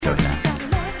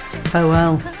Oh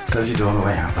well. Close your door on the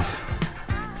way out.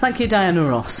 Thank you, Diana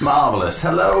Ross. Marvellous.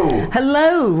 Hello.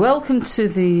 Hello. Welcome to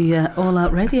the All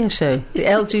Out Radio Show, the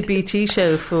LGBT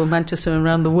show for Manchester and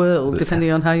around the world,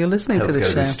 depending on how you're listening to the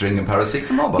show. String and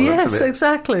paracetamol, by yes, looks of it.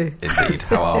 Exactly. Indeed.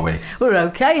 How are we? We're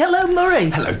okay. Hello, Murray.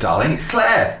 Hello, darling. It's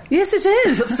Claire. Yes, it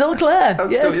is. I'm still Claire.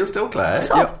 Yes. You're still Claire?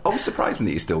 Top. I'm surprised that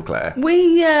you're still Claire.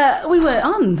 We were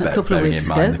on a couple of weeks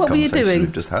ago. What were you doing?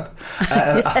 We've just had.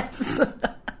 Yes.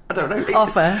 I don't know.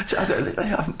 Off air.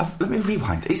 Let me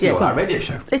rewind. It's the All Out Radio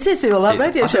Show. It is the All Out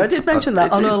Radio Show. I did mention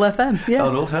that on All FM. Yeah.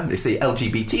 On All FM. It's the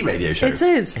LGBT radio show. It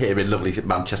is. Here in lovely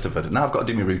Manchesterford. Now I've got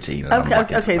to do my routine.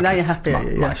 Okay, now you're happy.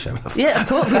 My show. Yeah, of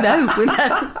course, we know.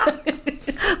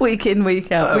 Week in,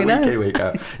 week out, we know. Week in, week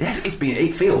out. Yes,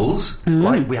 it feels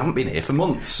like we haven't been here for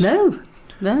months. No.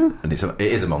 And it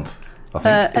is a month. I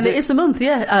think. It is a month,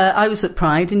 yeah. I was at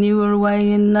Pride and you were away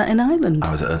in Ireland.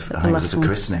 I was at a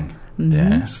christening.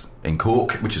 Mm-hmm. Yes, in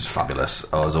Cork, which is fabulous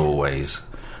as always.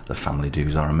 The family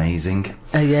dues are amazing.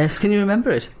 Yes, can you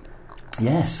remember it?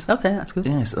 Yes. Okay, that's good.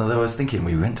 Yes, although I was thinking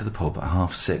we went to the pub at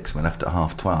 6:30, we left at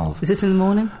 12:30. Is this in the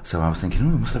morning? So I was thinking,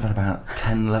 we must have had about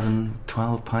 10, 11,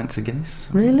 12 pints of Guinness.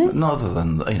 Really? Not other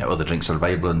than, other drinks are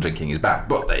available and drinking is back,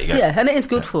 but there you go. Yeah, and it is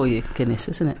good for you, Guinness,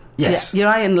 isn't it? Yes. Yeah, your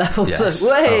iron levels yes. are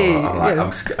way...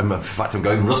 in fact, I'm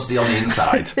going rusty on the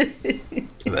inside.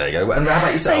 There you go. And how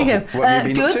about yourself? There you go. What have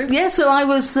you been up to? Yeah, so I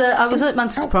was at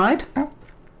Manchester Pride.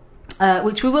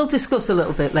 Which we will discuss a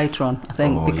little bit later on, I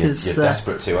think, because you're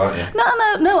desperate to, aren't you?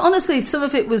 No. Honestly, some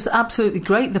of it was absolutely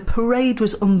great. The parade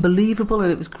was unbelievable,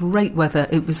 and it was great weather.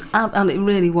 It was, and it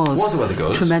really was. Was the weather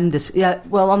good? Tremendous. Yeah.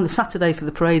 Well, on the Saturday for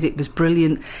the parade, it was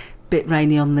brilliant. Bit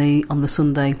rainy on the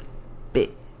Sunday.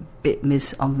 Bit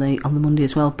miss on the Monday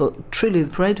as well. But truly, the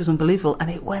parade was unbelievable,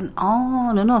 and it went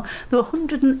on and on. There were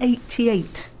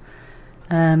 188,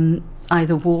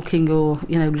 either walking or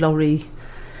lorry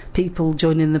people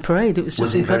joining the parade. It was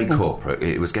just incredible. Very corporate?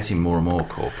 It was getting more and more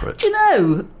corporate. Do you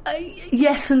know?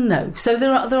 Yes and no. So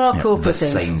there are corporate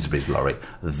things. The Sainsbury's lorry,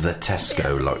 the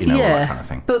Tesco lorry, all that kind of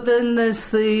thing. But then there's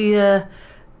the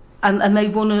and they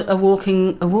won a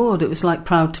walking award. It was like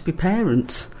Proud to be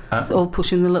Parents, all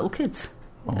pushing the little kids.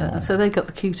 So they got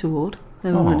the cute award.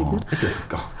 They were really good.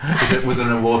 Was there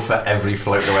an award for every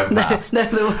float that went past? No,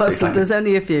 there wasn't. Like there's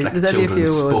only a few. There's only a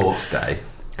few awards. Sports Day.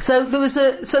 So there's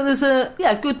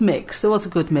a good mix. There was a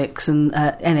good mix, and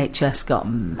NHS got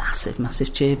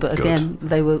massive cheer. But again,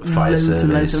 they were Fire loads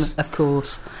and loads service. of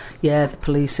course. Yeah, the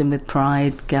police in with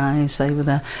Pride guys, they were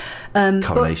there.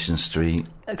 Coronation Street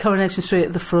at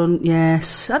the front.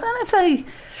 Yes, I don't know if they.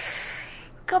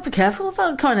 Got to be careful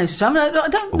about Coronation Street. I mean, I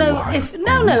don't know if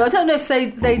I don't know if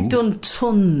they'd done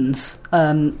tons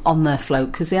on their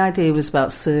float, because the idea was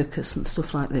about circus and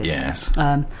stuff like this. Yes.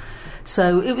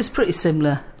 So it was pretty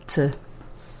similar to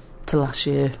last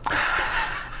year.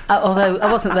 Although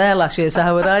I wasn't there last year, so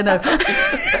how would I know?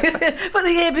 But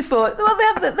the year before, well, they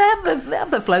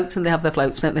have their floats, and they have their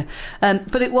floats, don't they?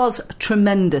 But it was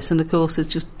tremendous, and of course, there's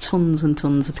just tons and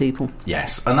tons of people.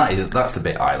 Yes, and that's the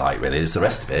bit I like. Really, is the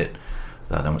rest of it.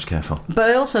 I don't much careful.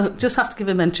 But I also just have to give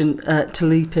a mention to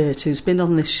Lee Peart, who's been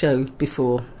on this show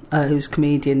before. Who's a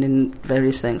comedian in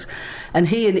various things, and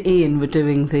he and Ian were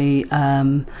doing the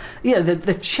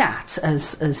chat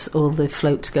as all the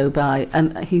floats go by,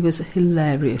 and he was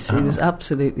hilarious. He was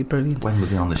absolutely brilliant. When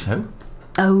was he on the show?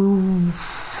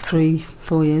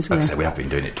 3-4 years ago. Like I said, we have been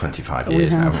doing it 25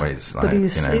 years now. It's like,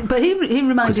 but he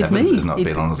reminded Chris me. Evans has not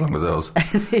been on as long as us.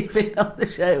 He'd been on the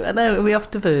show. I know. Are we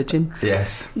off to Virgin?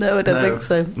 Yes. No, I don't think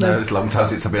so. No, it's a long time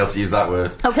since I've been able to use that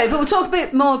word. Okay, but we'll talk a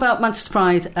bit more about Manchester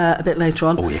Pride a bit later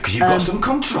on. Oh yeah, because you've got some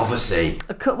controversy.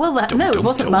 Well, it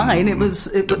wasn't mine. It was.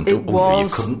 You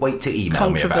couldn't wait to email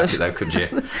me about it, though, could you?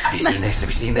 Have you seen this? Have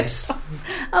you seen this?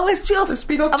 I was just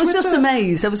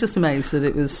amazed. I was just amazed that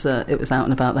it was out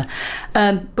and about there.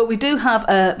 But we do have.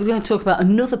 We're going to talk about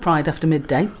another Pride after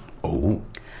midday. Oh.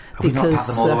 Have we not passed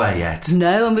them all away yet?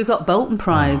 No, and we've got Bolton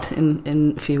Pride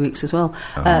in a few weeks as well.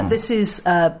 This is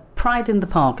Pride in the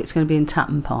Park. It's going to be in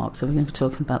Tatton Park, so we're going to be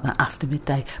talking about that after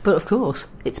midday. But of course,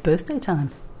 it's birthday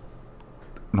time.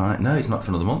 Right, no, it's not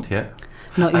for another month yet.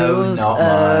 Not yours. Not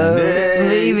mine.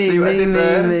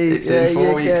 Me. It's in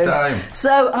 4 weeks' time.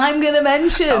 So I'm going to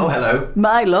mention. Oh, hello.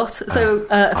 My lot. So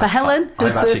for Helen,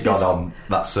 I've actually gone on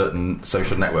that certain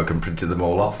social network and printed them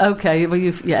all off. Okay. Well,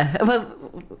 Well,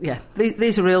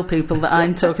 these are real people that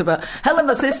I'm talking about. Helen,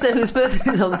 my sister, whose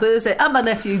birthday is on Thursday, and my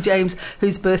nephew James,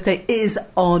 whose birthday is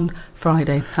on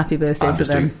Friday. Happy birthday I'm to just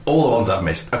them. doing all the ones I've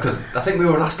missed. I think we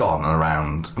were last on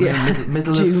around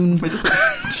middle June. Of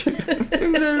June.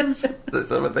 Who knows? Let's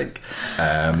have a think.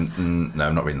 No,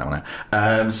 I'm not reading that one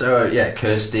out.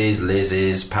 Kirsty's,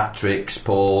 Liz's, Patrick's,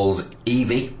 Paul's,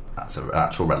 Evie. That's an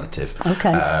actual relative.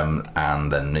 Okay.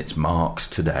 And then it's Mark's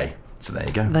today. So there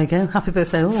you go. There you go. Happy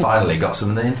birthday all. Finally got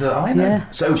something into the I know. Yeah.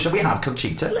 So shall we have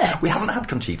Conchita? Let's. We haven't had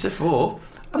Conchita for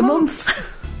a month.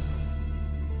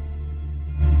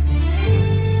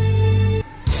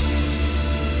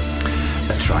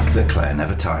 A track that Claire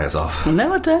never tires off.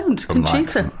 No, I don't.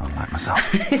 Conchita. Unlike myself.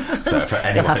 So for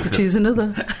anyone, You'll have to choose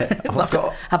another.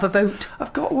 Have a vote.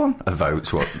 I've got one. A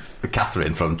vote. What?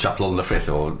 Catherine from Chapel on the Frith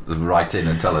will write in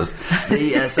and tell us.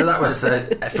 So that was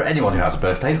for anyone who has a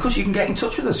birthday. And of course, you can get in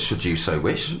touch with us should you so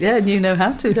wish. Yeah, and you know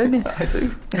how to, don't you? I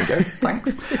do. There you go. Thanks.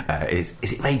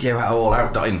 Is it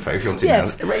radio@allout.info if you want to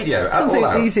yes. know? Radio something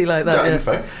at easy like that.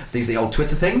 .info. These are the old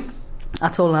Twitter thing.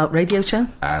 At All Out Radio Show.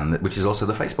 And which is also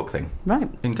the Facebook thing. Right.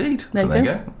 Indeed. There you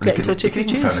go. Get in touch if you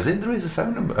choose. Phone us in. There is a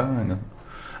phone number. Oh, hang on.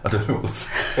 I don't know.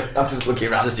 I'm just looking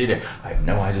around the studio. I have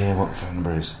no idea what the phone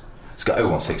number is. It's got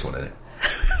 0161 in it.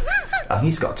 I think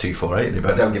he's got 248 in it,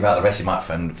 but don't give out the rest. You might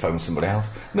phone somebody else.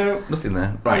 No, nothing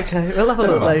there. Right. Okay, we'll have a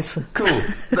look later. Cool.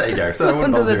 There you go. So I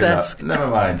wouldn't Under the doing desk. That. Never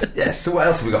mind. Yes. So what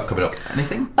else have we got coming up?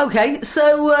 Anything? Okay.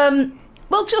 So,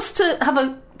 well, just to have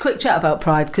a quick chat about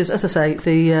Pride, because as I say,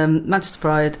 the Manchester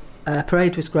Pride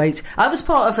parade was great. I was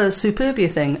part of a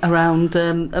Superbia thing around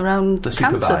the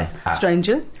cancer,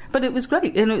 strangely, but it was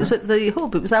great, and it was at the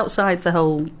hub. It was outside the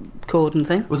whole cordon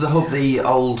thing. Was the hub the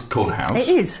old corner house? It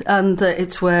is, and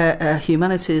it's where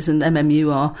Humanities and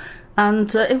MMU are,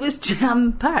 and it was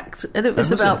jam packed, and it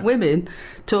was about women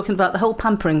talking about the whole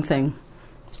pampering thing,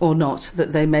 or not,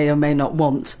 that they may or may not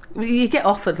want. You get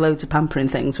offered loads of pampering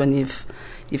things when you've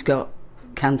got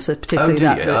cancer, particularly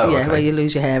where you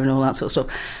lose your hair and all that sort of stuff.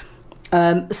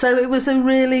 So it was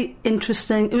really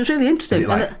interesting. Is it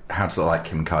like how to look like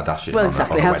Kim Kardashian? Well,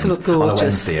 exactly, how to look gorgeous. On a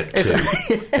Wednesday at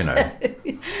 2, you know.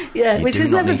 Yeah, which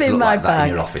has never been my bag.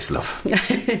 In your office, love.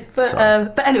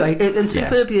 But anyway, and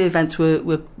Superbia events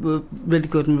were really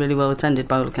good and really well attended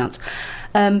by all accounts.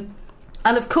 And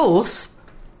of course,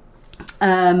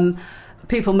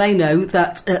 people may know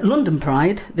that at London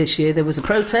Pride this year there was a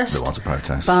protest. There was a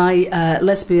protest by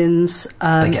lesbians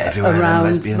they get everywhere, around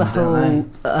lesbians, the whole.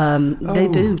 They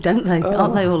do, don't they?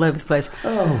 Aren't they all over the place?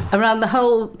 Around the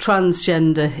whole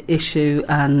transgender issue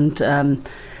and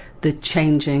the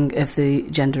changing of the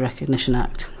Gender Recognition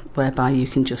Act, whereby you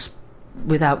can just,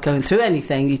 without going through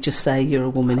anything, you just say you're a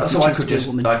woman. So I could just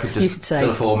fill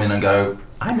a form in and go,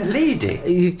 I'm a lady.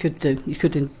 You could do. You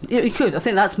could. I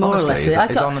think that's more honestly, or less it.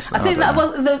 I think that.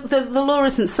 Well, the law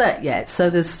isn't set yet, so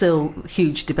there's still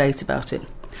huge debate about it.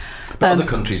 But other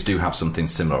countries do have something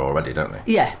similar already, don't they?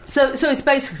 Yeah. So it's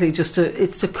basically just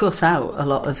to cut out a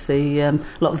lot of the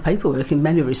paperwork in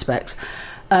many respects,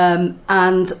 and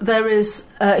there is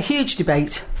a huge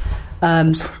debate.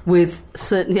 With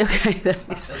certainly,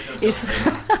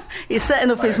 he's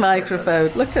setting up his microphone.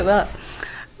 Look at that.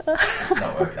 It's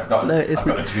not working. I've got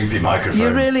a droopy microphone. You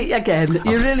really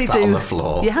do. On the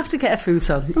floor. You have to get a foot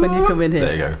on when you come in here.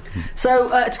 There you go.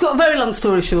 So it's got a very long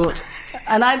story short,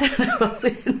 and I don't know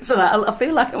the ins and outs. I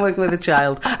feel like I'm working with a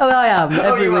child. Oh, I am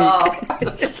every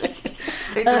week.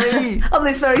 It's me on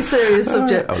this very serious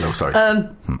subject. Oh no, sorry.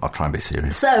 I'll try and be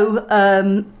serious. So.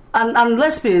 And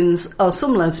lesbians, or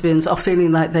some lesbians, are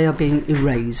feeling like they are being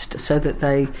erased, so that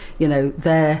they,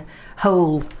 their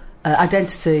whole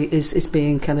identity is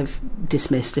being kind of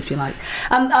dismissed, if you like.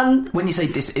 And when you say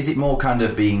is it more kind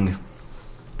of being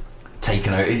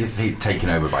taken over? Is it taken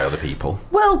over by other people?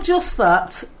 Well, just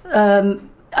that.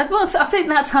 I think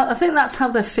that's how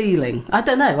they're feeling. I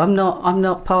don't know. I'm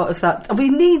not part of that. We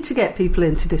need to get people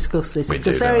in to discuss this. It's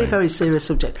a very, very serious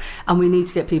subject, and we need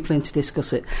to get people in to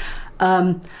discuss it.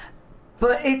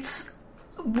 But it's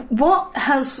what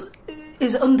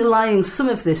is underlying some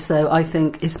of this, though. I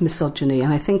think is misogyny,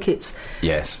 and I think it's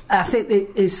I think it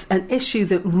is an issue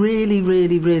that really,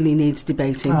 really, really needs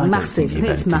debating. Massive. I think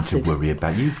it's massive. To worry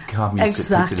about. You calm your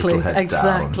little head down.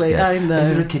 Exactly. Yeah. I know.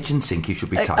 Is there a kitchen sink you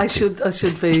should be tidying? I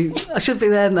should be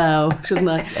there now, shouldn't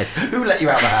I? Yes. Who let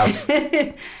you out of the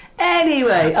house?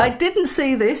 Anyway, I didn't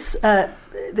see this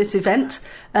event,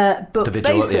 but the vigil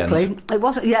basically at the end. it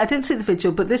wasn't. Yeah, I didn't see the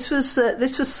vigil, but this was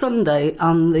Sunday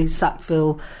on the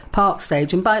Sackville Park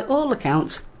stage, and by all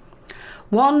accounts,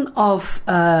 one of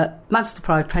Manchester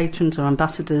Pride patrons or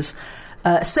ambassadors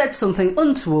said something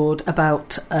untoward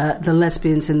about the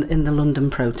lesbians in the London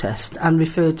protest and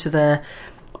referred to their,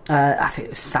 I think it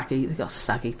was saggy, they got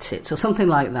saggy tits or something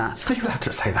like that. Are you allowed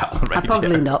to say that on radio?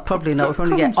 Probably not. We'll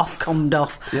probably get Ofcommed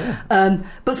off. Yeah.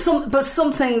 But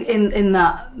something in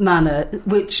that manner,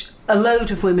 which a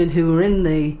load of women who were in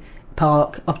the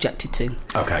park objected to.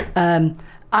 Okay.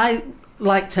 I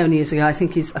like Tony as a guy. I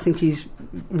think he's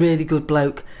really good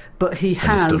bloke. But he's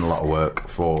done a lot of work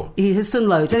for. He has done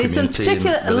loads, and he's done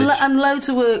particular and loads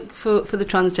of work for the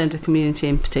transgender community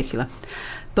in particular.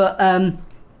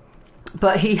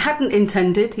 But he hadn't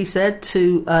intended, he said,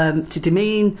 to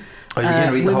demean. Are you going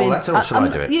to read the whole letter, or shall I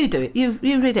do it? You do it. You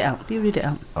read it out.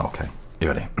 Okay, you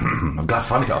ready? I'm glad I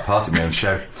finally got a part in my own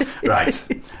show. Right.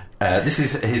 This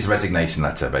is his resignation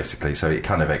letter, basically, so it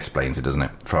kind of explains it, doesn't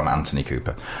it? From Anthony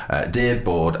Cooper. Dear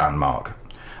Board and Mark,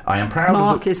 I am proud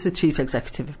Mark is the Chief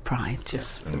Executive of Pride,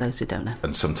 just for those who don't know.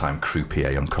 And sometime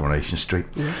croupier on Coronation Street.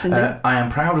 Yes, indeed. I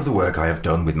am proud of the work I have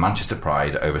done with Manchester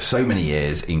Pride over so many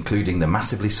years, including the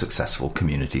massively successful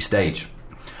community stage.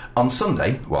 On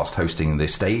Sunday, whilst hosting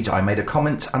this stage, I made a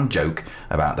comment and joke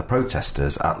about the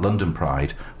protesters at London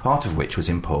Pride, part of which was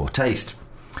in poor taste.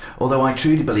 Although I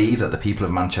truly believe that the people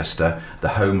of Manchester, the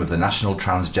home of the National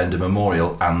Transgender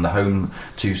Memorial and the home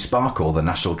to Sparkle, the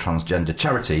National Transgender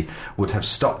Charity, would have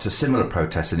stopped a similar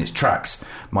protest in its tracks,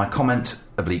 my comment,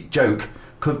 oblique joke,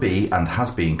 could be and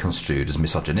has been construed as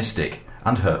misogynistic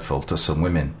and hurtful to some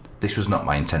women. This was not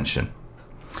my intention.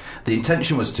 The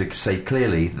intention was to say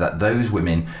clearly that those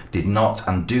women did not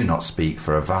and do not speak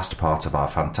for a vast part of our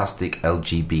fantastic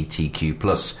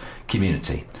LGBTQ+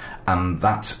 community, and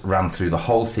that ran through the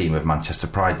whole theme of Manchester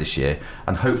Pride this year,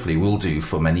 and hopefully will do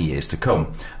for many years to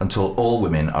come, until all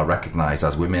women are recognised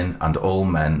as women and all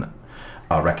men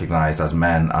are recognised as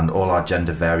men, and all our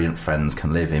gender variant friends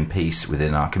can live in peace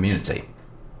within our community.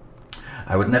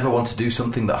 I would never want to do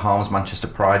something that harms Manchester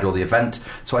Pride or the event,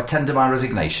 so I tender my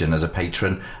resignation as a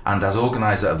patron and as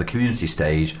organiser of the community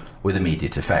stage with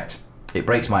immediate effect. It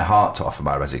breaks my heart to offer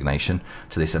my resignation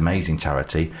to this amazing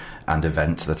charity and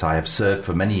event that I have served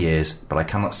for many years, but I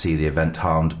cannot see the event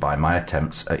harmed by my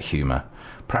attempts at humour.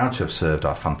 Proud to have served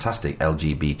our fantastic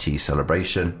LGBT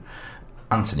celebration.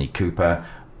 Anthony Cooper,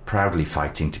 proudly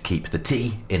fighting to keep the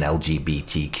T in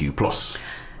LGBTQ+.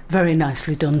 Very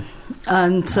nicely done.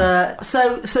 And so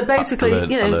basically,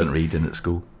 I learned reading at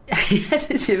school.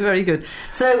 Yes, you're very good.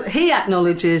 So he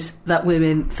acknowledges that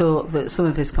women thought that some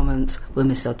of his comments were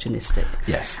misogynistic.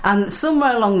 Yes. And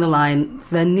somewhere along the line,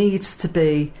 there needs to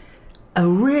be a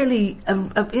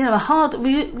hard.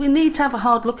 We need to have a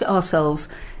hard look at ourselves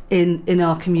in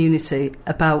our community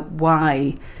about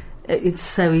why it's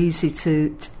so easy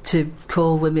to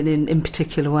call women in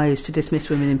particular ways, to dismiss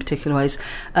women in particular ways,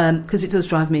 because it does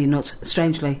drive me nuts,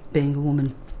 strangely, being a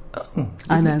woman. Oh,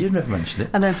 I know. You've never mentioned it.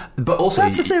 I know. But also,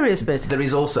 that's a serious bit. There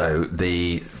is also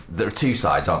there are two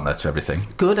sides, aren't there, to everything?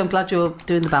 Good, I'm glad you're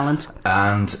doing the balance.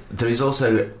 And there is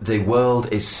also, the world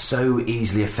is so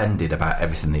easily offended about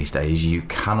everything these days, you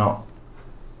cannot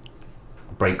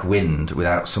break wind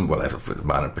without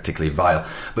particularly vile,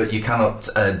 but you cannot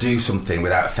do something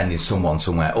without offending someone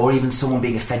somewhere, or even someone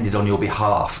being offended on your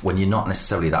behalf when you're not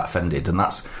necessarily that offended. And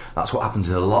that's what happens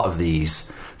in a lot of these,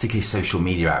 particularly social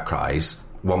media outcries.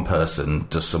 One person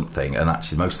does something, and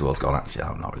actually most of the world's gone, actually,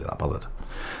 I'm not really that bothered.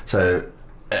 So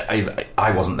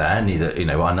I wasn't there, neither,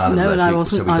 I wasn't,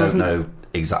 so we don't know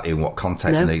exactly in what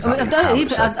context and exactly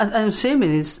I'm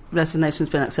assuming his resignation's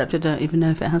been accepted. I don't even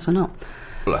know if it has or not.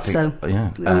 Well, I think,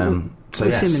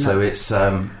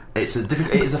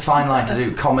 it is a fine line to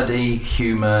do. Comedy,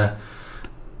 humour,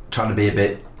 trying to be a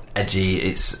bit edgy.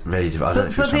 It's very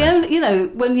difficult. But the only,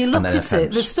 when you look at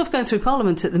it, there's stuff going through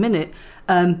Parliament at the minute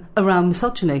around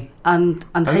misogyny and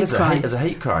hate crime. As a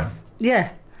hate crime.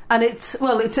 Yeah. And it's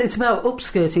about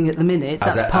upskirting at the minute.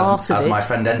 That's part of it. As my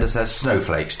friend Enda says,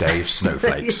 snowflakes, Dave,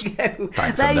 snowflakes. There you go.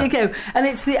 Thanks, there you go. And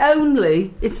it's the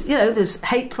only. There's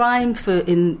hate crime for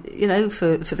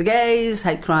the gays,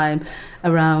 hate crime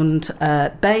around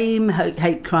BAME,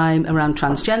 hate crime around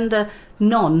transgender.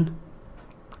 None.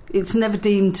 It's never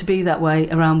deemed to be that way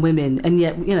around women, and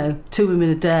yet 2 women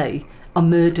a day are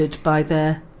murdered by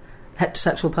their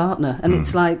heterosexual partner, and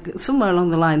it's like somewhere along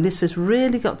the line, this has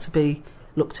really got to be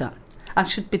looked at. I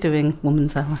should be doing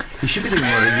Woman's Hour. You should be doing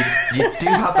one. You do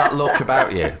have that look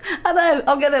about you. I know.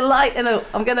 I'm going to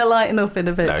lighten up in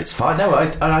a bit. No, it's fine. No,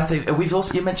 I think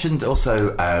you mentioned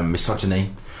also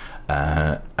misogyny,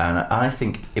 and I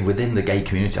think within the gay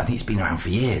community, I think it's been around for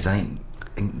years. I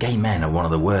think gay men are one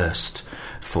of the worst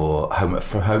for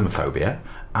homophobia,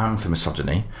 and for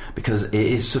misogyny, because it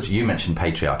is such. You mentioned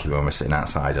patriarchy when we're sitting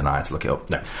outside, and I had to look it up.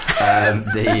 No,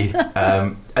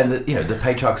 the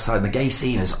patriarchal side, and the gay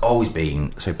scene has always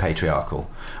been so patriarchal.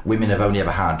 Women have only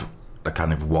ever had a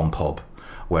kind of one pub,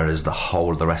 whereas the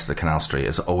whole of the rest of the Canal Street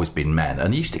has always been men.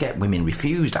 And you used to get women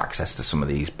refused access to some of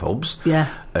these pubs. Yeah.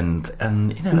 And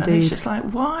and it's just like,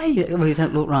 why? Yeah, well, you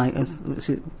don't look right.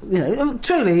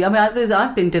 Truly, I mean,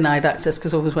 I've been denied access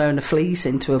because I was wearing a fleece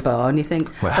into a bar, and you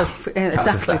think, well,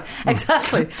 exactly,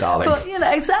 darling. But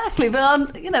exactly. But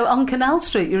on Canal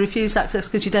Street, you refuse access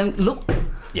because you don't look.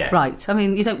 Yeah. Right. I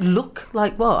mean, you don't look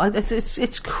like what?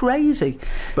 It's crazy.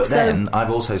 But then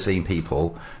I've also seen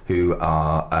people who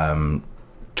are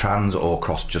trans or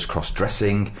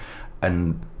cross-dressing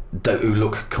and who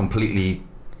look completely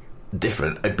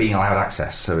different at being allowed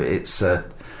access. So it's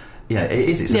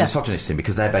it's a misogynist thing,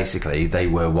 because they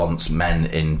were once men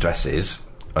in dresses,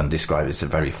 and described it's a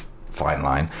very fine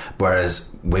line, whereas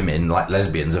women, like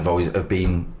lesbians, have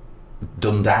been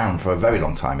done down for a very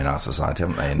long time in our society,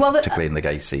 haven't they? Particularly in the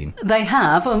gay scene. They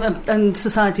have, and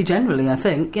society generally, I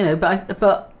think,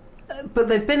 but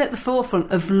they've been at the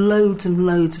forefront of loads and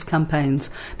loads of campaigns.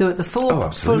 They're at the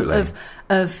forefront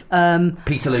of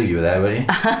Peterloo, you were there, weren't you?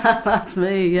 That's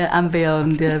me, yeah, and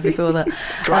beyond, yeah, before that.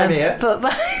 Crimea.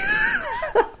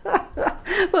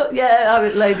 But yeah, I'm a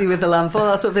lady with the lamp, all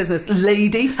that sort of business.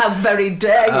 Lady, how very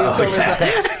dare you call me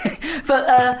that? But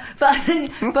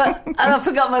I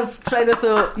forgot my train of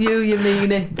thought. You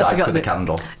meanie. Died with the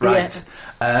candle, right?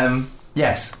 Yeah.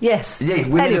 Yes. Yeah,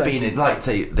 women have been like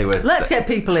they were. Let's get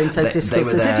people in to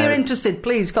discuss this. If you're interested,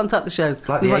 please contact the show.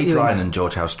 Like the AIDS Line and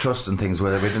George House Trust and things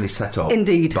were originally set up,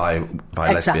 indeed, by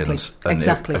lesbians, and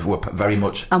exactly, were very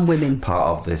much and women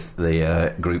part of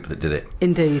the group that did it.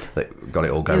 Indeed, that got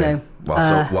it all going.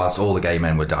 Whilst all the gay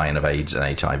men were dying of AIDS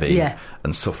and HIV,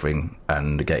 and suffering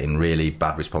and getting really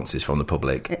bad responses from the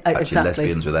public, actually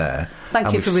lesbians were there.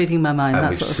 Thank you for reading my mind. And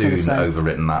that's we've what soon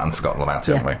overwritten that and forgotten about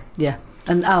it, haven't we? Yeah.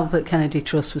 And Albert Kennedy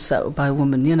Trust was set up by a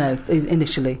woman,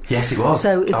 initially. Yes, it was.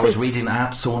 So I was reading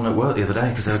that to someone at work the other day,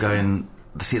 because they were going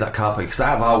to see that car park. Because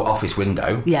out of our office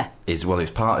window,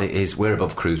 we're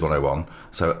above Cruise 101,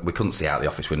 so we couldn't see out the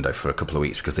office window for a couple of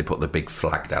weeks because they put the big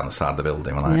flag down the side of the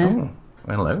building. We're like, oh,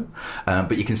 hello.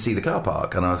 But you can see the car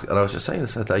park, and I was just saying, I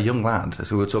said, a young lad.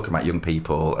 So we were talking about young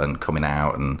people and coming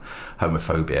out and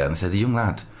homophobia, and I said, the young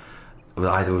lad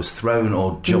either was thrown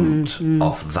or jumped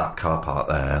off that car park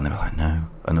there, and they were like, no.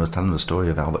 And I was telling the story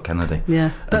of Albert Kennedy,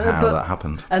 and how that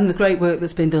happened, and the great work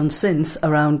that's been done since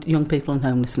around young people and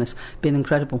homelessness, been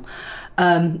incredible.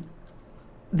 The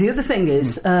other thing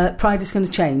is, Pride is going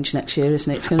to change next year,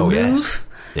 isn't it? It's going to move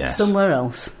somewhere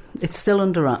else. It's still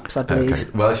under wraps, I believe. Okay.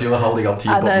 Well, if you're holding on to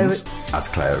your buttons, as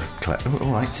Claire,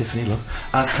 all right, Tiffany, love.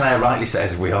 As Claire rightly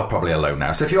says, we are probably alone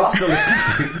now. So if you are still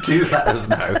listening, do let us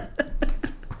know.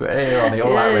 We're here on the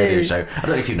All Out Radio Show. I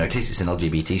don't know if you've noticed, it's an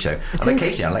LGBT show.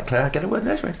 Occasionally I let Claire get a word in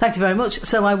edgeways. Thank you very much.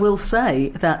 So I will say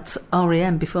that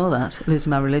REM before that,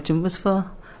 Losing My Religion, was for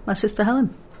my sister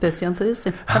Helen. Birthday on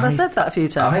Thursday. Have I said that a few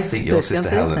times? I think your sister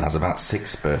Helen has about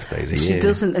 6 birthdays a year. She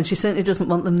doesn't, and she certainly doesn't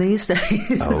want them these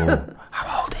days. Oh,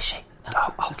 how old is she?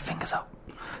 Hold fingers up.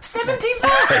 75!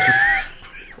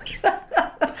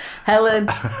 Helen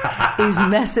is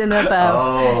messing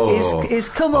about. He's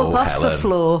come up off the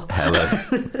floor.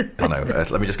 Helen. Oh no,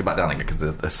 let me just get back down again, because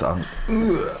the sound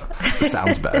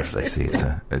sounds better if they see it's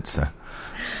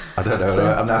I don't know. So,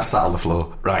 I'm now sat on the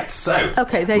floor. Right, so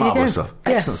okay, there you go. Stuff.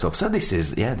 Excellent stuff. So this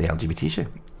is the LGBT show,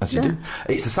 as you do.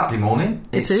 It's a Saturday morning.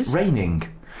 It's raining,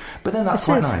 but then that's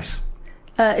quite nice.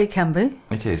 It can be.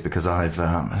 It is, because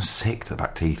I'm sick to the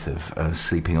back teeth of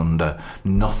sleeping under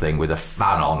nothing with a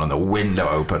fan on and the window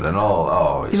open and all.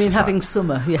 Oh, you mean having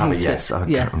summer? Yes. No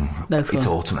fun. It's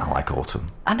autumn. I like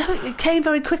autumn. I know it came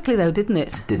very quickly though, didn't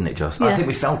it? Didn't it just? Yeah. I think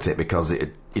we felt it because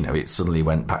it suddenly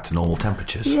went back to normal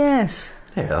temperatures. Yes.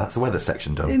 Yeah, that's the weather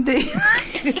section done. Indeed.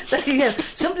 There you go.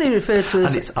 Somebody referred to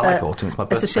us I like autumn. It's my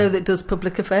birthday. As a show that does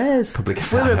public affairs. Public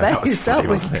affairs. We're amazed, aren't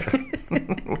we?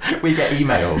 We get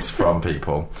emails from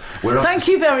people. Thank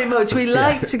you very much. We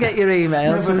like to get your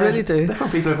emails. We really do. They're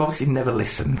from people who've obviously never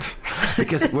listened,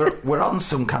 because we're on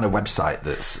some kind of website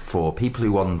that's for people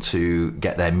who want to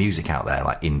get their music out there,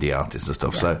 like indie artists and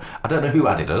stuff. Yeah. So I don't know who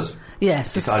added us.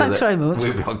 Yes, thanks very much.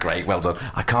 Great, well done.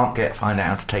 I can't find out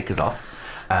how to take us off.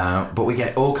 But we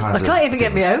get all kinds of... I can't even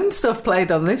get my own stuff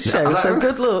played on this show, so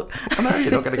good luck. I know,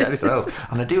 you're not going to get anything else.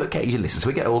 And I do occasionally listen, so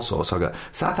we get all sorts. So I've got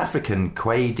South African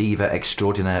Kwai diva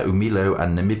extraordinaire Umilo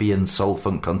and Namibian soul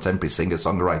funk contemporary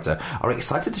singer-songwriter are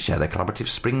excited to share their collaborative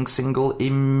spring single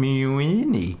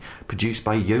Imuini, produced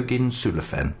by Yogin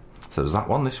Sulafen. So there's that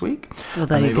one this week. Well,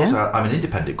 there and you go. Also, I'm an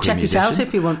independent queer Check musician. it out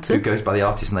if you want to. Who goes by the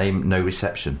artist name No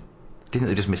Reception. Do you think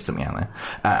they just missed something out there?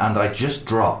 And I just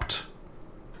dropped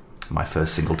my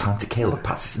first single, Time to Kill.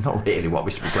 Perhaps this is not really what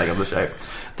we should be playing on the show.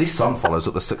 This song follows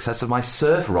up the success of my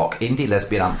surf rock indie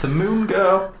lesbian anthem, Moon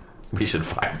Girl. We should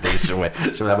find these, shall we?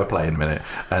 Shall we have a play in a minute?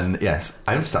 And yes,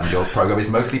 I understand your programme is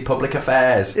mostly public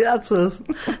affairs. Yeah, that's us.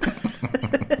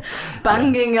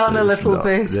 Banging on a little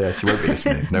bit. Yeah, she won't be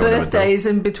listening. No Birthdays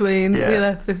in between, yeah. you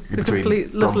know, the between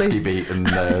complete lovely. Bronski Beat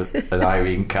and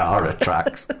Irene Cara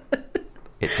tracks.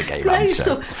 It's a gay Great man show.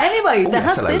 stuff. Anyway, there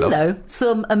has been, love. though,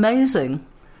 some amazing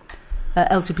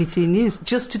LGBT news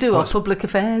just to do our public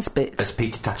affairs bit. As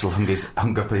Peter Tatchell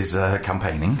hung up his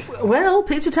campaigning. Well,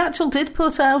 Peter Tatchell did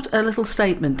put out a little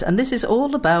statement, and this is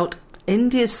all about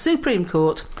India's Supreme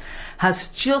Court has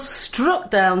just struck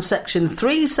down Section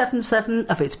 377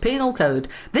 of its penal code.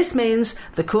 This means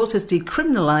the court has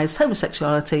decriminalised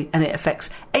homosexuality and it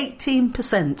affects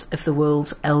 18% of the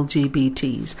world's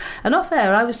LGBTs. And off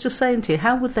air, I was just saying to you,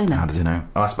 how would they know? How does he know?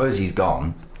 Oh, I suppose he's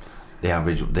gone.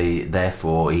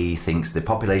 Therefore, he thinks the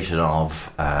population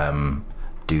of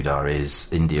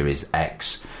India is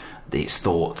X. It's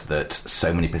thought that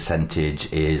so many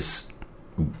percentage is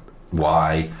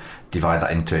Y. Divide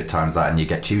that into it, times that, and you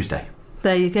get Tuesday.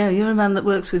 There you go. You're a man that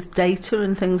works with data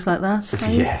and things like that.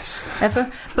 Yes.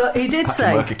 Ever? But he did say... I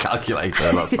can work a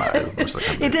calculator, that's about as much as I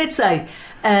can do. He did say,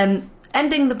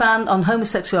 ending the ban on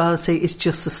homosexuality is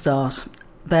just the start.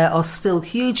 There are still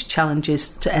huge challenges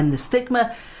to end the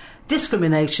stigma,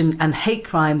 discrimination and hate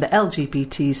crime that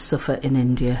LGBTs suffer in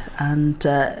India. And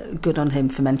good on him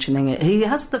for mentioning it. He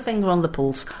has the finger on the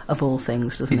pulse of all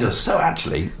things, doesn't he? He does. So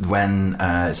actually, when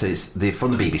so it's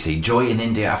from the BBC, Joy in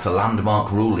India after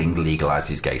landmark ruling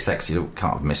legalises gay sex. You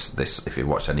can't have missed this if you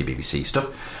watched any BBC stuff.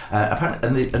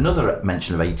 Apparently, and another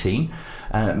mention of 18.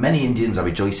 Many Indians are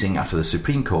rejoicing after the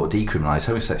Supreme Court decriminalised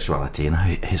homosexuality in a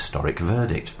historic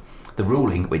verdict. The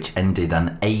ruling, which ended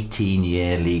an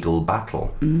 18-year legal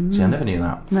battle, see, I never knew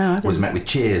that, no, I didn't. was met with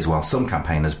cheers, while some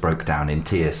campaigners broke down in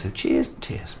tears. So cheers,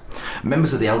 tears.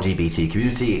 Members of the LGBT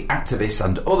community, activists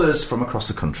and others from across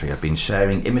the country have been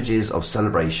sharing images of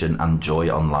celebration and joy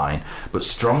online, but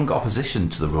strong opposition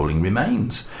to the ruling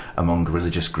remains among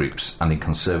religious groups and in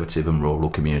conservative and rural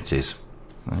communities.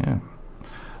 Yeah.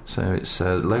 So it's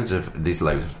loads of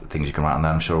things you can write on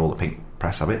there. I'm sure all the pink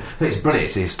press of it. So it's brilliant.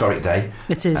 It's a historic day.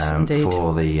 It is indeed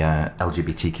for the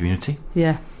LGBT community.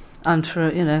 Yeah, and for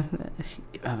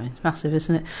I mean, massive,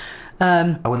 isn't it?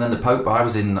 And then the Pope.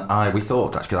 We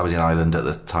thought actually I was in Ireland at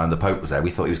the time the Pope was there.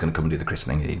 We thought he was going to come and do the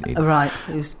christening. Right,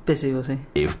 he was busy, was he?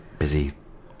 He was busy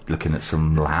looking at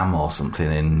some lamb or something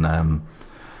in.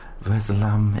 Where's the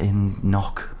lamb in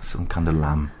Knock? Some kind of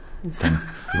lamb.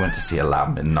 He went to see a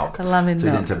lamb in Knock. A lamb in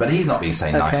Knock. But he's not been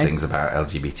saying nice things about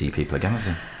LGBT people again, has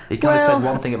he? He kind of said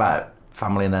one thing about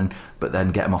family but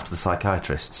then get him off to the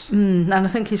psychiatrists. And I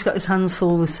think he's got his hands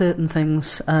full with certain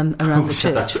things around the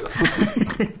church.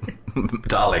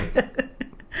 Darling. Well,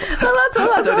 I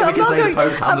don't think we can say the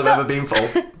Pope's hands have ever been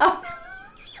full.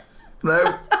 No,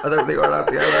 I don't think we're allowed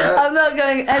to go there. I'm not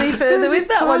going any further with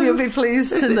that one, you'll be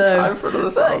pleased to know. Time for another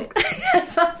song?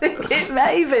 Yes, I think it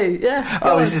may be.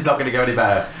 Yeah. This is not going to go any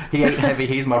better. He ain't heavy,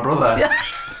 he's my brother.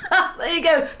 There you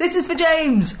go. This is for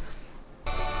James.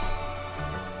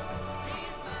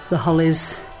 The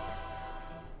Hollies.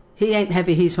 He ain't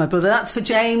heavy, he's my brother. That's for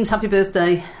James. Happy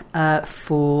birthday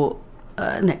for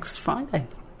next Friday,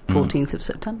 14th of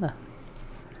September.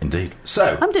 Indeed.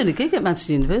 So I'm doing a gig at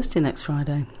Manchester University next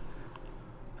Friday.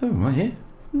 Oh, right here.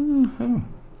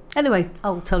 Anyway,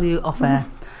 I'll tell you off air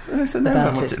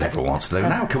about it. Everyone wants to know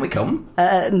now. Can we come?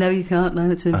 No, you can't. No,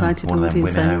 it's an invited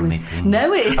audience only.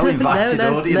 No, it isn't. Invited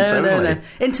audience only. No.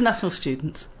 International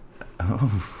students.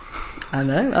 Oh. I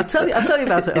know. I'll tell you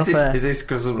about it off air. Is this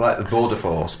because of like the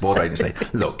border agency?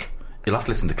 Look, you'll have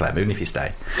to listen to Claire Moon if you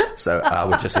stay. So I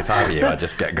would just, if I were you, I'd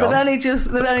just get gone. They've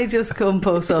only just come,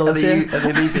 poor souls.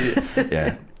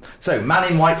 Yeah. So,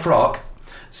 man in white frock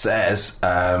says,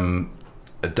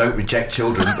 "Don't reject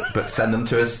children, but send them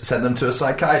to a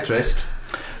psychiatrist."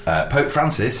 Pope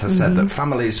Francis has said that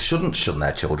families shouldn't shun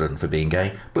their children for being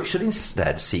gay, but should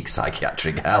instead seek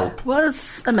psychiatric help. Well,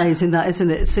 it's amazing that, isn't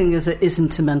it? Seeing as it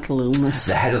isn't a mental illness.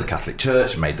 The head of the Catholic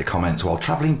Church made the comments while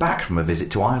travelling back from a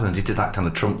visit to Ireland. He did that kind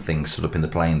of Trump thing, stood up in the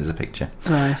plane, there's a picture.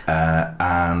 Right.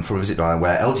 And from a visit to Ireland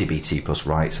where LGBT plus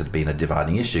rights had been a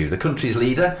dividing issue. The country's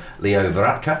leader, Leo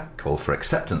Varadkar, called for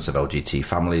acceptance of LGBT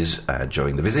families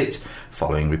during the visit,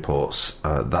 following reports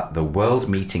that the World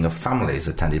Meeting of Families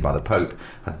attended by the Pope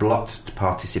had blocked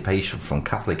participation from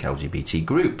Catholic LGBT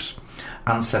groups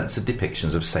and censored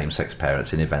depictions of same-sex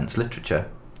parents in events literature.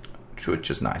 which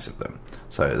was nice of them.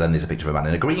 So then there's a picture of a man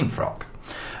in a green frock.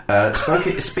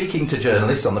 Speaking to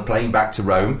journalists on the plane back to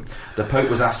Rome, the Pope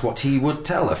was asked what he would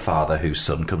tell a father whose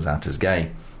son comes out as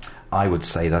gay. I would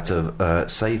say that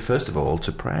say first of all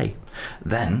to pray,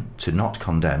 then to not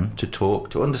condemn, to talk,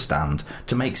 to understand,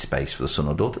 to make space for the son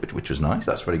or daughter, which was nice.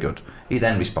 That's very good. He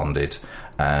then responded,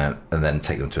 and then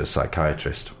take them to a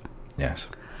psychiatrist. Yes.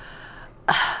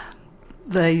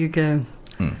 There you go.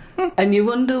 And you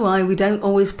wonder why we don't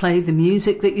always play the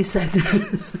music that you send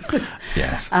us.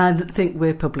 Yes. And think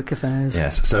we're public affairs.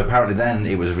 Yes. So apparently then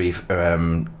it was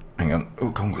hang on.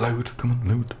 Oh, come on, load.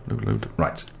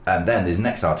 Right. And then this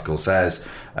next article says,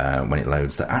 when it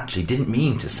loads, that actually didn't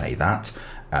mean to say that.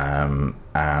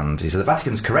 And he said the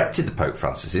Vatican's corrected the Pope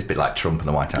Francis. It's a bit like Trump and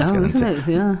the White House. Isn't it?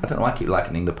 Yeah. I don't know why I keep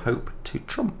likening the Pope to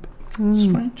Trump.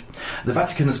 Strange. The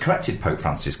Vatican has corrected Pope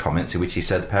Francis' comments in which he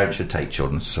said parents should take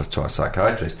children to a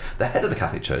psychiatrist. The head of the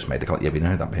Catholic Church made the comment. Yeah, we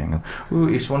know that bit.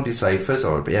 He just wanted to say first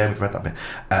of all, but yeah, we've read that bit.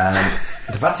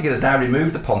 The Vatican has now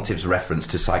removed the pontiff's reference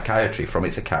to psychiatry from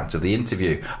its account of the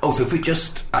interview. Oh, so if we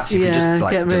just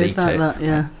delete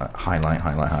it,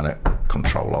 highlight,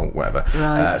 Control or whatever.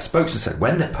 Right. Spokesman said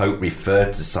when the Pope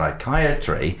referred to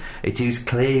psychiatry, it is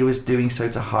clear he was doing so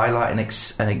to highlight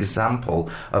an example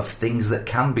of things that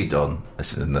can be done.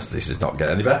 This is not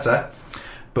getting any better.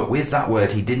 But with that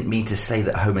word, he didn't mean to say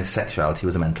that homosexuality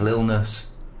was a mental illness.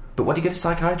 But what do you get a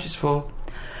psychiatrist for?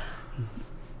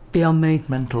 Beyond me.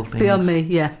 Mental things. Beyond me,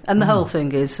 yeah. And the whole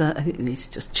thing is, he needs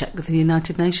to just check with the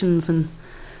United Nations and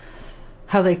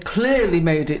how they clearly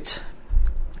made it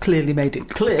clear.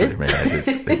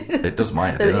 It does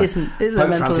mind. It isn't.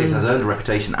 Pope Francis has earned a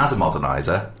reputation as a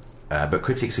moderniser, but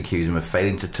critics accuse him of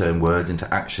failing to turn words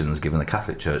into actions given the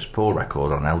Catholic Church's poor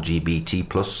record on LGBT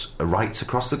plus rights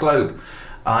across the globe.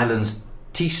 Ireland's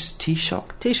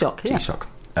Taoiseach,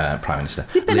 Prime Minister.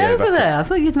 You've been over there. I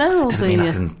thought you'd know all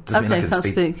the... Doesn't mean I can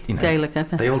speak Gaelic,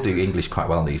 okay. They all do English quite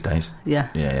well these days. Yeah.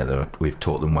 We've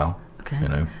taught them well. Okay.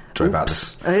 Drove out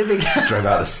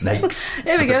the snakes.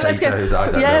 Here we go. Let's go.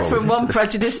 From one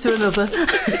prejudice to another.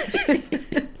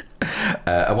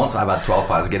 And once I've had 12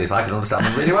 pints of Guinness, I can understand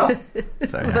them really well.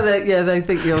 So, they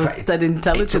think you're dead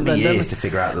intelligent. It took me years to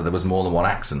figure out that there was more than one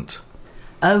accent.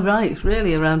 Oh, right,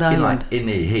 really, around Ireland? Here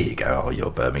you go, you're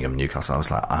Birmingham, Newcastle. I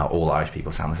was like, all Irish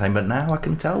people sound the same, but now I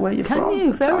can tell where you're from. Can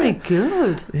you? Very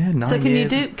good. Yeah, 9 So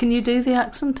years. Can you do the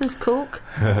accent of Cork?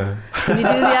 Can you do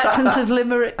the accent of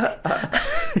Limerick?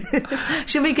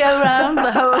 Should we go round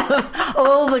the whole of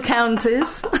all the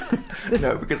counties?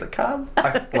 No, because I can't.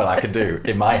 I can do,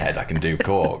 in my head, I can do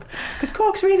Cork. Because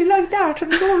Cork's really like that,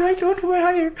 and it's all right, don't worry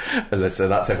higher. And so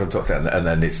that's everyone talks about, and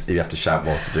then you have to shout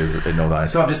more to do in Northern Ireland.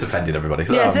 So I've just offended everybody.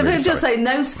 So yes, if we just say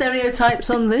no stereotypes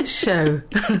on this show.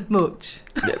 Much.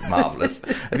 Yeah, marvellous.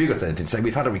 Have you got anything to say?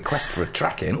 We've had a request for a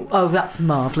track in. Oh, that's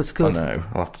marvellous. Good. I know.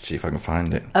 I'll have to see if I can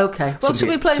find it. Okay. Well, should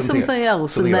we play something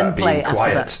else and then play it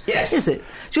after that? Yes. Is it?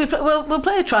 Should we we'll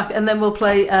play a track and then we'll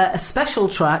play a special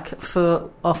track for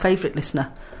our favourite listener,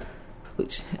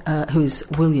 who is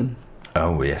William.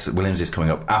 Oh, yes. Williams is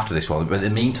coming up after this one. But in the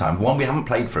meantime, one we haven't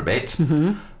played for a bit.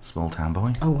 Small Town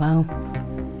Boy. Oh, wow.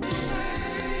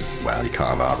 Well, you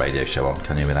can't have our radio show on,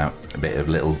 can you, without a bit of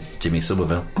little Jimmy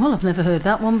Somerville? Well, I've never heard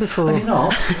that one before. Have you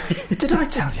not? Did I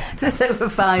tell you? It's over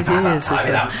 5 years. I'm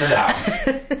in Amsterdam.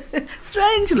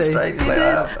 Strangely. I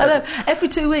know. Every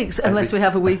 2 weeks, unless we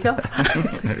have a week off.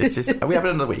 We have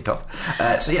another week off.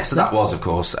 So that was, of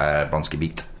course, Bronski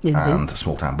Beat and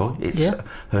Small Town Boy. It's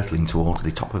hurtling towards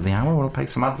the top of the hour. We'll play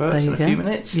some adverts in a few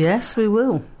minutes. Yes, we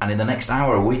will. And in the next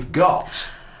hour, we've got...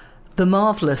 the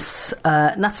marvellous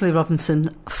Natalie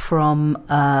Robinson from,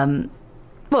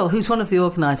 who's one of the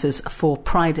organisers for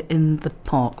Pride in the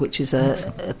Park, which is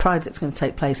a Pride that's going to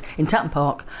take place in Tatton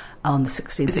Park on the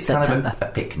 16th of September. Kind of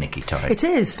a picnicky type It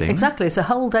is, thing? Exactly. It's a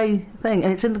whole day thing,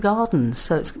 and it's in the gardens,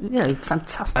 so it's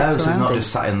fantastic. Oh, so you're not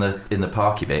just sat in the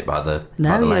parky bit by the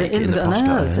lake, in the posh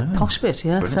bit? It's a posh bit,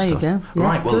 yes. There you go. Yeah,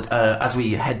 right, well, as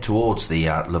we head towards the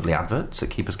lovely adverts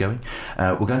that keep us going,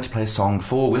 we're going to play a song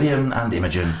for William and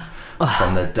Imogen.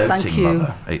 From the doting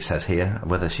mother, it says here,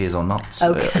 whether she is or not,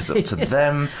 okay. It's up to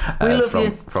them. We love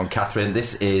you. From Catherine,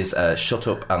 this is Shut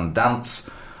Up and Dance.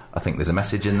 I think there's a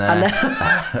message in there.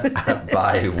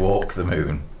 By Walk the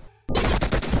Moon.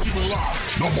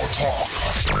 No more talk.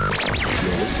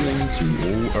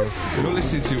 You're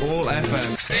listening to All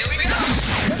FM. Here we go.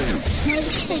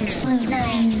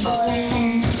 96.9 All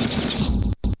FM.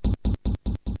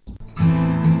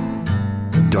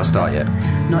 Do I start yet?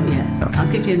 Not yet. Okay. I'll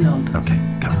give you a nod. Okay,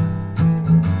 go.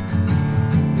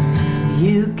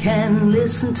 You can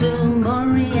listen to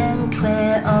Maury and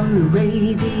Claire on the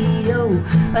radio.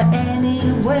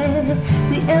 anywhere.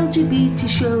 The LGBT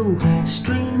show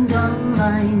streamed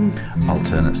online.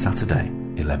 Alternate Saturday,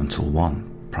 11 till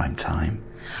 1, prime time.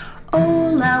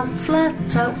 All out,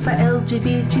 flat out for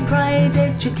LGBT pride,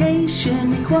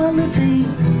 education, equality.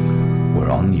 We're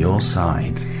on your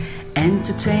side.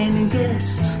 Entertaining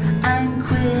guests and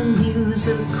queer news,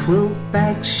 a quilt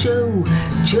bag show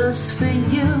just for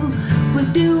you. We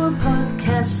do a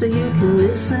podcast so you can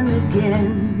listen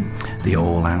again. The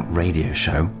All Out radio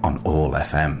show on All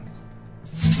FM.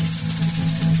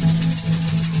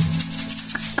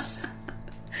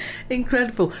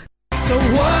 Incredible. So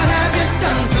what have you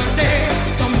done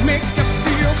today to make you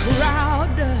feel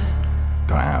proud?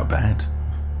 Got out of bed.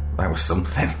 That was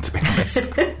something, to be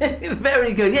honest.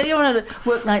 Very good. Yeah, you were on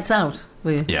work nights out,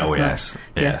 were you? Yeah, last oh night? yes.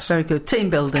 Yeah, Yes. very good. Team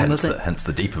building, was it? Hence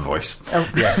the deeper voice. Oh.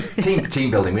 Yes,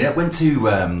 team building. We went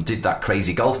to did that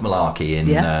crazy golf malarkey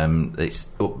in it's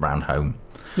up round home.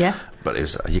 Yeah. But it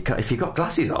was if you got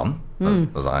glasses on,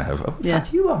 as I have. Oh, Yeah.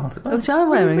 you are. Which I'm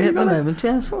wearing at the moment,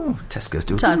 yes. Oh, Tesco's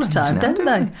do a Time good to range time, now,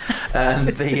 don't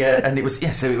they? And it was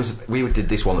so it was. We did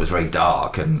this one that was very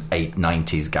dark and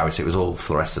 90s garage. So it was all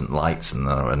fluorescent lights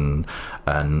and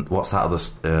what's that other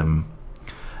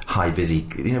high visi?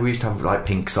 You know, we used to have like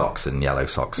pink socks and yellow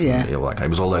socks. Yeah. And, it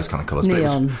was all those kind of colours.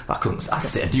 Neon. But I couldn't.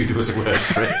 I knew there was a word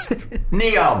for it.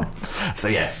 Neon. So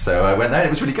yes. So I went there. It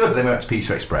was really good. Then we went to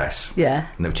Pizza Express. Yeah.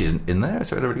 Which isn't in there.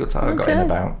 So we had a really good time. I got in Okay.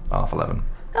 about 11:30.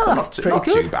 Oh, So that's not pretty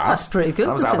good. too bad. That's pretty good,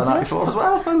 I was out the isn't night it? before as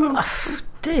well.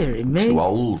 Deary me. Too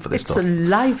old for this It's stuff. a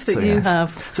life that So, you yes.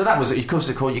 have. So that was it. Of course,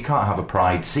 you can't have a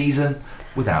Pride season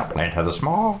without playing Heather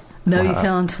Small. No, you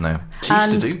can't. No, she used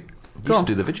And- to do. Go Used on.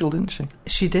 to do the vigil, didn't she?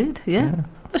 She did, yeah. Well,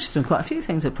 she's done quite a few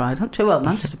things at Pride, hasn't she? Well,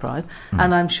 Manchester Pride.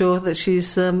 And I'm sure that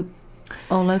she's all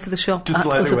over the shop Just at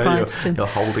like the other way Prides you're too.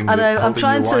 holding I know. the- I'm holding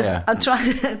trying your to. wire. I'm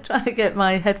trying to get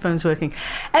my headphones working.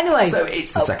 Anyway, So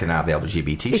it's the second hour of the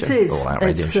LGBT it show, is. All Out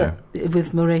Radio It's show,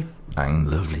 with Murray and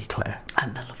lovely Claire.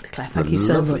 and the lovely Claire. Thank The you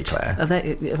so lovely much. Claire.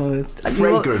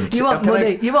 Fragrant. You want Can I-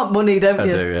 money? You want money, don't I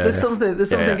you? do, yeah. There's something. There's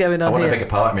something going on I want here. a bigger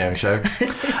part in my own show.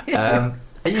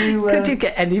 Are you? Could you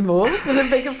get any more than a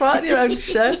bigger part in your own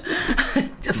show?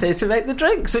 Just here to make the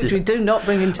drinks, which we do not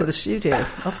bring into the studio, Well,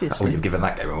 obviously. you've given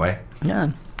that game away. Yeah.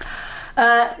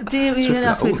 Do you going to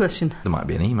ask me a question? There might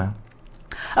be an email.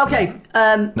 Okay.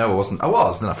 No, I wasn't. I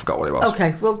was, then I forgot what it was.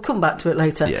 Okay, we'll come back to it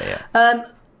later. Yeah.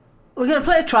 We're going to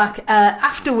play a track,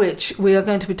 after which we are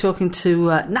going to be talking to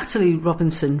Natalie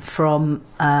Robinson from,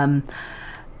 one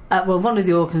of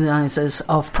the organisers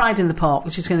of Pride in the Park,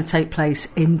 which is going to take place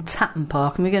in Tatton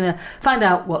Park. And we're going to find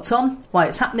out what's on, why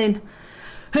it's happening,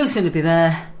 who's going to be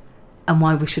there, and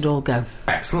why we should all go.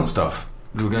 Excellent stuff.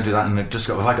 We're going to do that, and have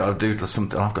I got to do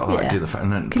something? I've got to Yeah. do the.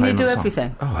 And then Can play you do another song.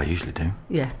 everything? Oh, I usually do.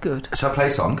 Yeah, good. So I play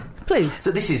a song. Please.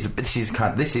 So this is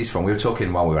from. We were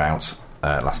talking while we were out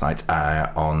last night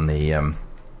on the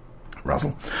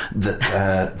Razzle.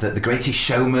 That the Greatest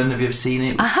Showman. Have you ever seen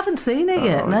it? I haven't seen it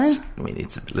yet, no.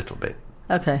 It's a little bit.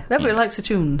 Okay, everybody likes the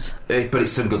tunes. But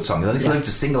it's some good songs. And there's loads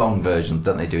of sing-along versions,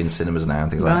 don't they, do in cinemas now and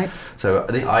things like Right. that. So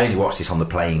I only watched this on the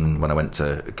plane when I went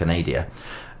to Canada.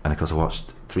 And of course I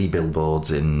watched 3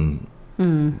 billboards in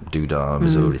Doodah,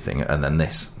 Missouri thing, and then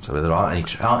this. So there aren't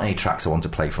any tracks I want to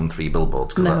play from 3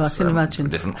 billboards. 'Cause No, that's, I can imagine.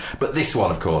 Different. But this one,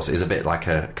 of course, is a bit like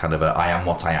a kind of a I am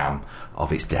what I am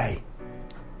of its day.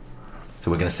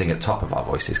 So we're going to sing at top of our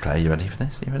voices. Claire, you ready for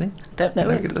this? You ready? Don't know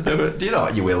You're it. gonna do it. Do you know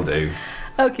what you will do?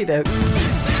 Okie doke.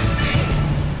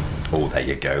 Oh, there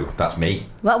you go. That's me.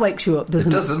 That wakes you up,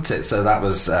 doesn't it? Doesn't it? So that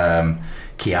was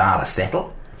Kiara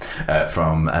Settle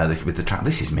from with the track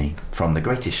 "This Is Me" from The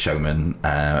Greatest Showman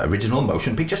original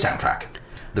motion picture soundtrack,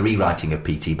 the rewriting of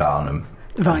P.T. Barnum.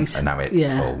 Right. And now it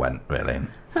Yeah. all went really.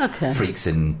 Okay. Freaks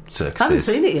in circuses. I haven't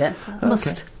seen it yet. I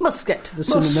Okay. must get to the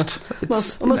cinema. It's, I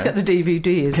must you know. get the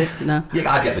DVD, is it? No.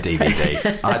 Yeah, I'd get the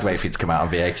DVD. I'd wait for it to come out on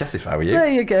VHS if I were you. There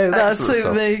you go. That Excellent suits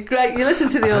stuff. me. Great. You listen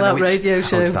to I the don't All know Out which- Radio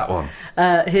Show. What's that one?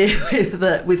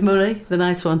 Here with Murray, the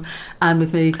nice one, and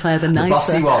with me, Claire, the The nicer.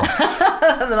 bossy one.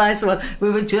 The nice one.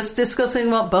 We were just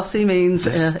discussing what bossy means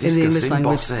in Just the English discussing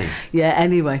language. bossy. Yeah.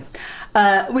 Anyway.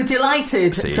 We're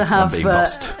delighted See, to I'm have being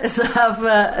bossed.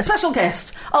 a special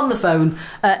guest on the phone,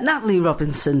 Natalie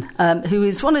Robinson, who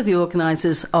is one of the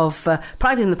organisers of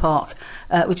Pride in the Park,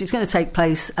 which is going to take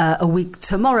place a week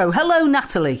tomorrow. Hello,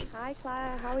 Natalie. Hi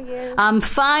Claire, how are you? I'm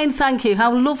fine, thank you.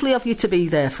 How lovely of you to be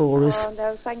there for us. Oh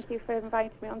no, thank you for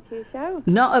inviting me onto your show.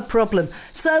 Not a problem.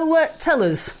 So tell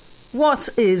us, what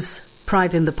is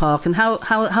Pride in the Park and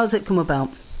how's it come about?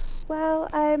 Well,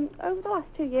 over the last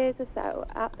 2 years or so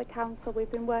at the council we've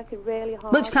been working really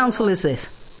hard. Which council is this?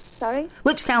 Sorry?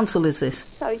 Which council is this?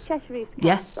 Sorry, Cheshire East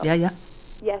Yeah, Council. yeah.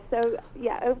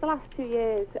 Over the last 2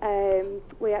 years,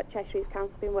 we at Cheshire East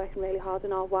Council have been working really hard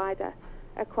on our wider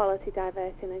equality,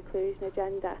 diversity and inclusion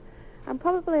agenda. And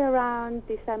probably around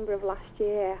December of last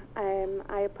year,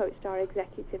 I approached our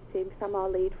executive team, because I'm our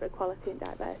lead for equality and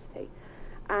diversity,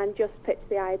 and just pitched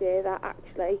the idea that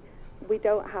actually we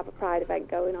don't have a Pride event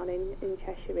going on in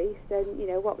Cheshire East, and, you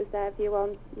know, what was their view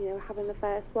on, you know, having the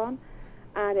first one?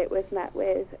 And it was met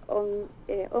with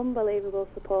unbelievable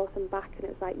support and back, and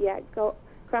it's like, yeah, go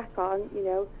crack on, you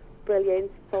know, brilliant,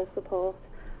 full support.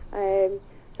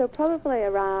 So probably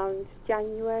around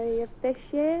January of this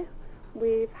year,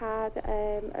 we've had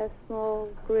a small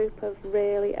group of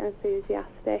really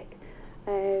enthusiastic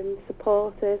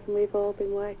supporters, and we've all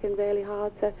been working really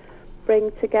hard to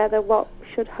bring together what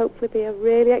should hopefully be a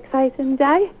really exciting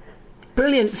day.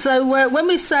 Brilliant. So when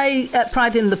we say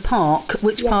Pride in the Park,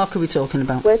 which park are we talking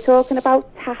about? We're talking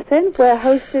about Tatton. We're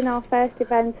hosting our first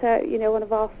event at, you know, one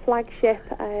of our flagship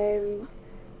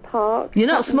parks. You're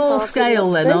not Tatton small Park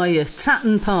scale then, are you?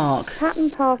 Tatton Park.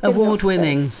 Tatton Park.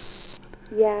 Award-winning.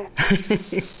 Yeah.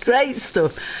 Great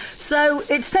stuff. So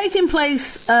it's taking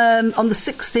place on the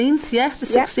 16th, yeah? The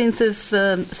 16th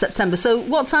of September. So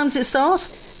what time does it start?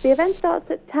 The event starts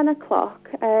at 10 o'clock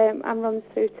and runs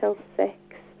through till 6.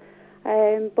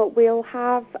 But we'll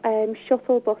have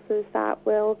shuttle buses that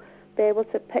will be able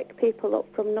to pick people up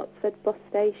from Knutsford bus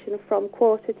station from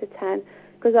 9:45,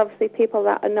 because obviously people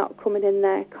that are not coming in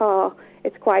their car,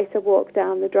 it's quite a walk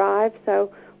down the drive.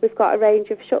 So we've got a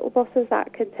range of shuttle buses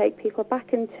that can take people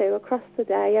back and to across the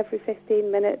day every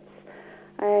 15 minutes.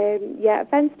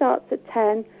 Event starts at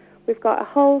 10. We've got a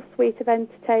whole suite of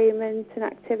entertainment and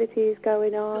activities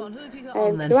going on, Who have you got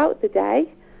on then? throughout the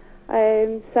day.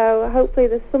 So hopefully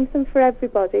there's something for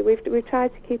everybody. We've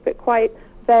tried to keep it quite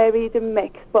varied and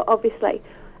mixed, but obviously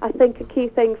I think a key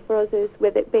thing for us is,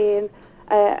 with it being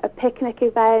a picnic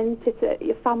event, it's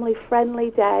a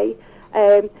family-friendly day.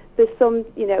 There's some,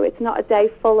 you know, it's not a day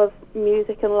full of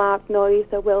music and loud noise.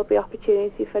 There will be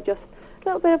opportunity for just a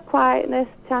little bit of quietness,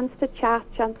 chance to chat,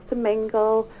 chance to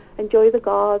mingle, enjoy the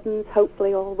gardens,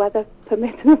 hopefully all weather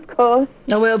permitting, of course.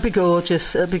 Oh, it'll be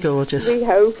gorgeous. It'll be gorgeous. We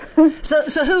hope.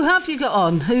 So who have you got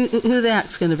on? Who are the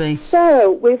acts going to be?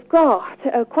 So we've got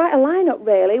quite a lineup,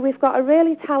 really. We've got a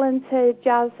really talented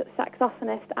jazz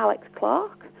saxophonist, Alex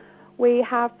Clark. We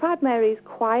have Proud Mary's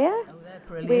Choir. Oh, they're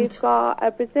brilliant. We've got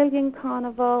a Brazilian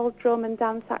carnival drum and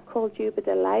dance act called Juba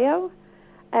de Leo.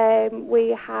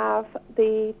 We have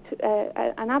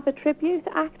another tribute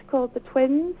act called The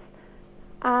Twins.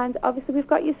 And obviously we've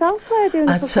got yourself there doing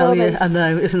the performance. I tell you, I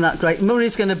know, isn't that great?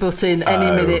 Murray's going to butt in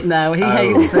any minute now. He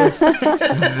hates this.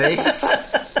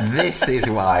 This is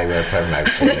why we're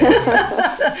promoting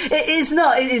it. It is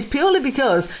not. It is purely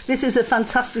because this is a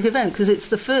fantastic event, because it's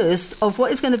the first of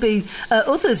what is going to be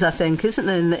others, I think, isn't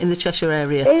there, in the Cheshire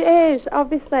area? It is,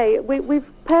 obviously. We've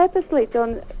purposely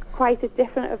done quite a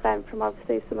different event from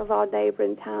obviously some of our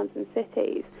neighbouring towns and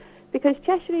cities, because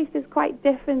Cheshire East is quite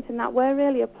different in that we're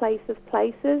really a place of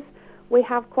places. We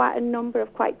have quite a number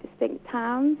of quite distinct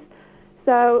towns.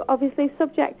 So obviously,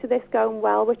 subject to this going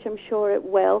well, which I'm sure it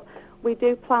will, we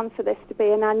do plan for this to be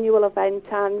an annual event,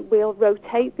 and we'll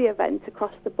rotate the event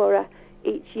across the borough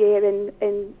each year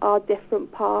in our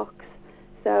different parks.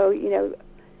 So, you know,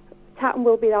 Tatton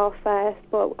will be our first,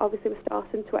 but obviously we're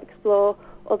starting to explore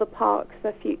other parks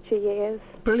for future years.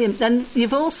 Brilliant. And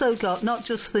you've also got not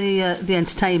just the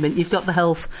entertainment, you've got the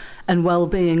health and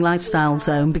well-being lifestyle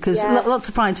zone, because lots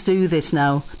of prides do this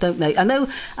now, don't they? I know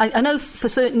for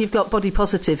certain you've got Body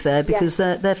Positive there, because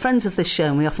they're friends of this show,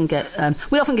 and we often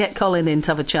get Colin in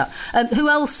to have a chat. Who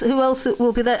else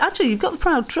will be there? Actually, you've got the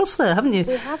Proud Trust there, haven't you?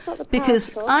 We have got the Proud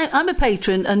because Trust. I'm a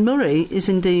patron, and Murray is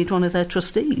indeed one of their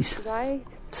trustees. Right.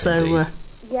 So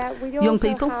we young also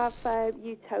people have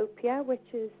Utopia, which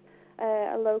is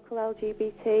a local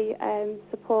LGBT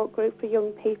support group for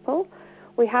young people.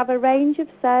 We have a range of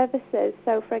services,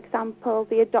 so for example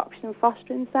the adoption and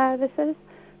fostering services,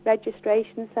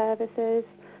 registration services,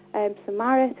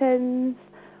 Samaritans.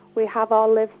 We have our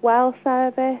Live Well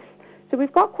service. So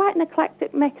we've got quite an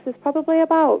eclectic mix. There's probably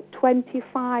about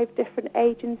 25 different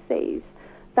agencies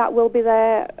that will be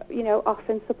there, you know,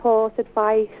 offering support,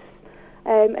 advice,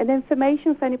 and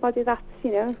information for anybody that's,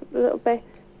 you know, a little bit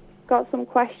got some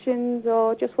questions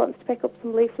or just wants to pick up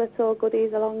some leaflets or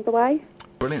goodies along the way.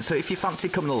 Brilliant. So if you fancy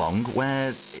coming along,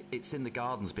 where it's in the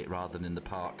gardens bit rather than in the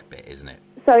park bit, isn't it?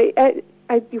 Sorry,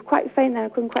 you're quite faint there. I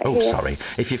couldn't quite hear. Oh, sorry.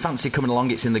 If you fancy coming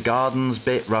along, it's in the gardens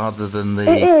bit rather than the...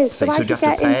 It is. thing, so you have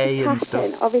to pay and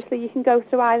stuff? Obviously, you can go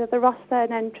through either the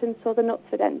Rossthorne entrance or the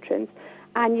Knutsford entrance,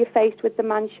 and you're faced with the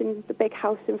mansion, the big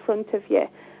house in front of you.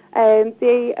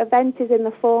 The event is in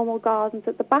the formal gardens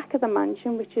at the back of the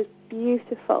mansion, which is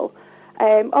beautiful.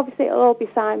 Obviously, it'll all be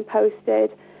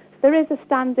signposted. There is a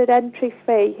standard entry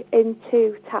fee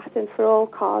into Tatton for all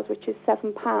cars, which is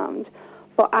 £7,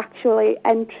 but actually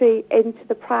entry into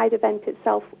the Pride event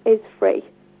itself is free.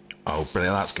 Oh,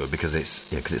 brilliant! That's good because it's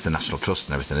the National Trust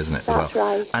and everything, isn't it? That's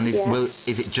right. And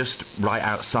is it just right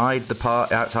outside the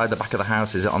park, outside the back of the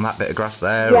house? Is it on that bit of grass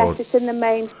there? Yes, it's in the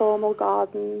main formal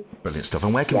gardens. Brilliant stuff.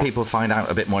 And where can people find out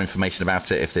a bit more information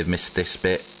about it if they've missed this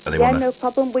bit? No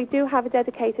problem. We do have a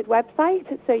dedicated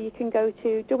website, so you can go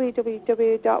to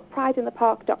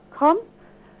www.prideinthepark.com.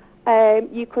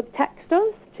 You could text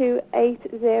us to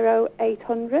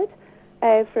 80800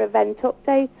 for event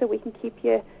updates, so we can keep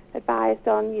you advised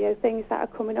on things that are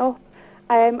coming up.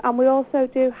 And we also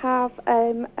do have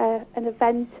an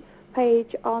event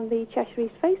page on the Cheshire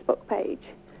East Facebook page.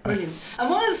 Brilliant. And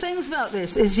one of the things about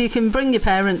this is you can bring your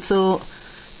parents, or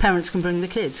parents can bring the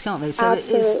kids, can't they? So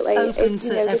Absolutely. It is open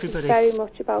to everybody. This is very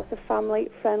much about a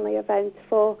family-friendly event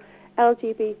for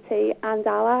LGBT and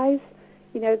allies.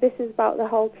 This is about the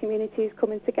whole communities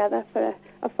coming together for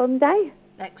a fun day.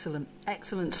 Excellent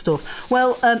stuff.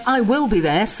 Well, I will be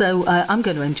there, so I'm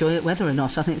going to enjoy it, whether or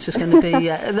not. I think it's just going to be...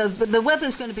 the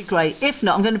weather's going to be great. If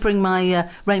not, I'm going to bring my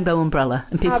rainbow umbrella,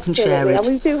 and people can share it. And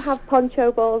we do have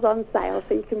poncho balls on sale,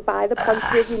 so you can buy the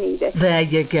poncho if you need it. There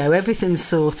you go. Everything's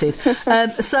sorted.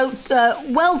 So,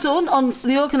 well done on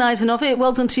the organising of it.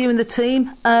 Well done to you and the team.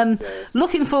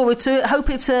 Looking forward to it. Hope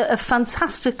it's a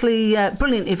fantastically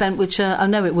brilliant event, which I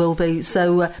know it will be.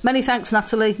 So, many thanks,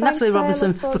 Natalie. Natalie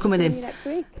Robinson, for coming in.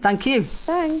 Thank you.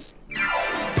 Thanks.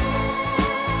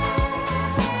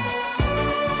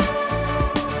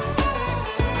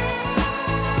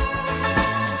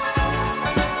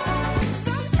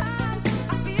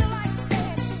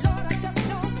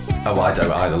 Oh, I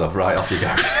don't either, love. Right, off you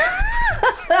go.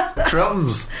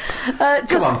 Crumbs.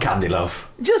 Come on, Candy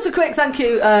Love. Just a quick thank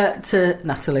you to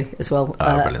Natalie as well.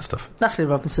 Brilliant stuff. Natalie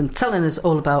Robinson telling us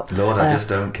all about Lord, I just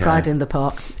don't care. Pride in the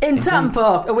Park. In Tatton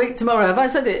Park, a week tomorrow. Have I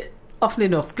said it often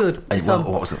enough? Good.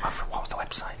 What was the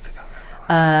website?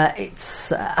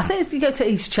 It's I think you go to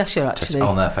East Cheshire, actually.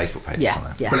 On their Facebook page. Yeah, on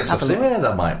there. yeah. Brilliant stuff. So,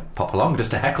 that might pop along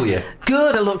just to heckle you.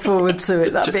 Good, I look forward to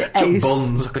it. That'd be ace.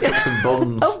 Buns. I could chuck some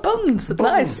buns. Oh, buns.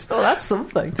 Nice. Oh, that's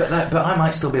something. But I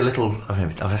might still be a little...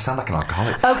 I sound like an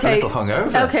alcoholic. Okay. A little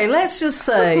hungover. Okay, let's just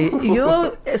say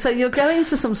you're going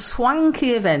to some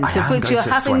swanky event of which you're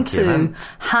having to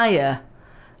hire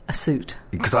a suit.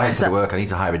 Because I said to work, I need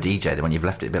to hire a DJ. Then when you've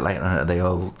left it a bit later, they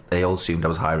all assumed I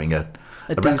was hiring a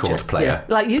record player. Yeah.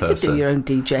 Like you person. could do your own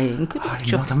DJing, couldn't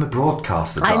you? I'm a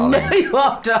broadcaster, darling. I know you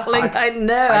are, darling. I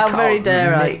know. How very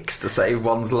dare I? Mix to save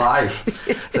one's life.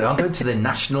 So I'm going to the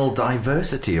National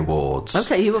Diversity Awards.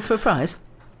 Okay, you up for a prize?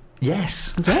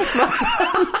 Yes. Yes.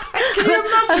 Can you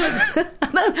imagine?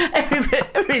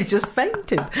 Everybody's just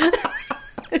fainted.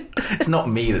 It's not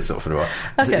me that's up for the award.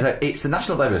 Okay. So it's the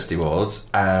National Diversity Awards,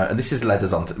 and this has led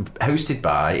us on to, hosted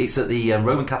by, it's at the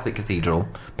Roman Catholic Cathedral,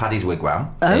 Paddy's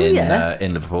Wigwam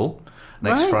in Liverpool,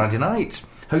 next Friday night.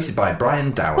 Hosted by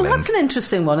Brian Dowling. Well, that's an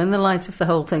interesting one in the light of the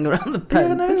whole thing around the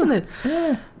Pope, isn't it?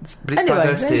 Yeah. But it's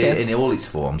diversity in all its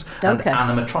forms. And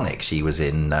Animatronic, she was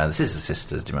in the Scissor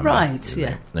Sisters, do you remember? Right,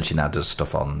 yeah. And she now does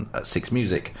stuff on Six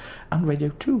Music and Radio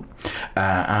 2.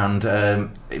 And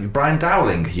Brian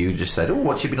Dowling, who just said,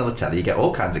 what's you been on the telly? You get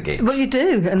all kinds of gigs. Well, you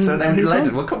do. And so then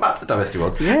we'll come back to the diversity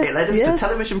one. Yeah, it led us to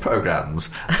television programmes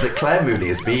that Claire Mooney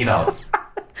has been on.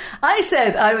 I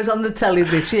said I was on the telly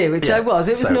this year, which I was.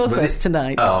 It was North West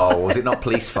Tonight. Oh, was it not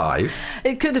Police 5?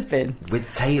 It could have been.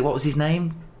 With Taylor, what was his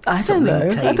name? I don't know.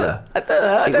 Taylor. I don't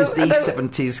know. It was the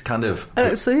 70s kind of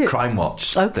crime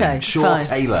watch thing. Shaw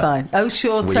Taylor. Fine. Oh,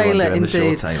 Shaw Taylor, indeed.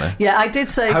 Shaw Taylor. Yeah, I did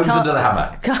say... Homes Under the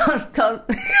Hammer.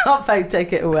 Can't fake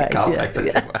take it away. Can't fake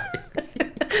take it away.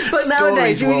 But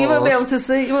nowadays, you won't be able to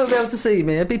see. You won't be able to see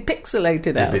me. It'd be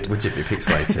pixelated out. Would it be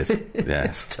pixelated? Yeah.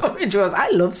 Storage Wars. I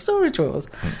love Storage Wars.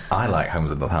 I like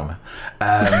Homes Under the Hammer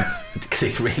because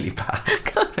it's really bad.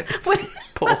 It's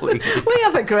appalling. We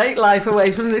have a great life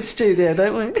away from this studio,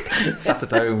 don't we? Sat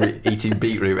at home eating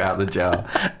beetroot out of the jar.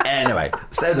 Anyway,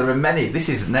 so there are many. This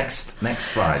is next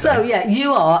Friday. So yeah,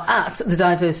 you are at the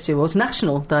Diversity Awards,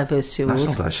 National Diversity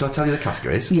Awards. Shall I tell you the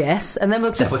categories? Yes, and then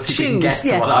we'll just choose. You can guess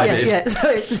what I did. Yeah. So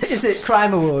is it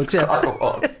Crime Awards? Yeah. Crime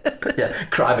Award. Yeah,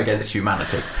 Crime Against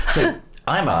Humanity. So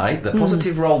I the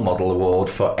Positive Role Model Award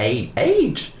for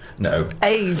age. No.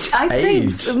 Age. I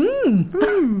think.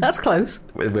 That's close.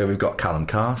 Where we've got Callum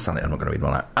Carr. I'm not going to read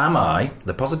one out. Am I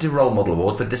the Positive Role Model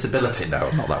Award for Disability? No,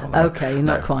 I'm not that one. Okay, you're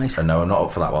not quite. No, I'm not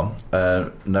up for that one.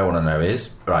 No one I know is.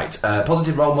 Right.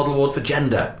 Positive Role Model Award for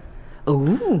Gender.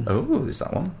 Ooh, Oh, is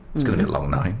that one? It's going to be a long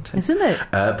night. isn't it?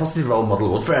 Positive Role Model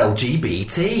Award for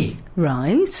LGBT.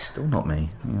 Right. Still not me.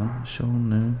 Hang on, Sean,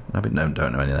 no. Don't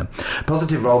know any of them.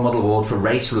 Positive Role Model Award for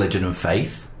Race, Religion and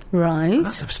Faith. Right.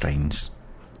 That's a strange...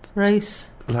 Race,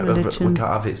 Like, religion, we can't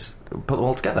have it... Put them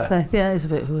all together. faith. Yeah, it's a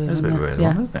bit weird. It's a bit isn't it? weird,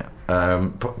 Yeah. isn't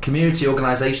it? Community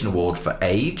Organisation Award for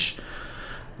Age.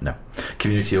 No.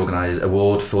 Community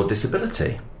Award for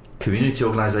Disability. Community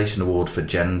Organisation Award for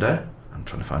Gender. I'm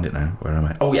trying to find it now. Where am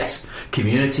I? Oh, yes.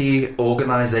 Community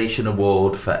Organisation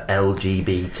Award for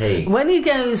LGBT. When he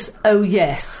goes, oh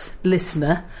yes,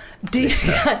 listener, do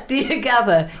you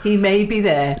gather he may be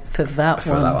there for that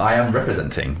For one? that, I am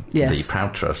representing Yes. the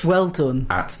Proud Trust Well done.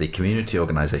 at the Community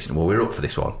Organisation Award. We're up for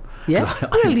this one. Yeah, 'Cause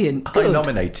brilliant, I good.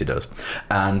 nominated us.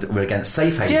 And we're against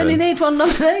Safe Haven. Do you only need one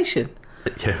nomination?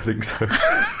 Yeah, I think so.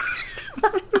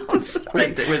 I'm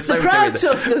sorry. We're so The Proud doing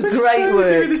Trust does we're great so work.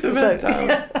 doing this event So-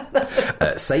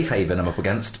 now. Safe Haven, I'm up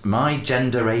against My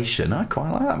Generation. I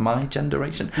quite like that, My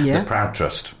Generation. Yeah. The Proud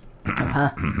Trust.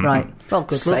 Right. Well,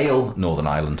 good luck. Sale, Northern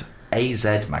Ireland. AZ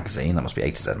Magazine, that must be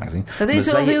A to Z Magazine. Are these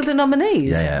all the Mosaic- other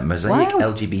nominees? Yeah, yeah. Mosaic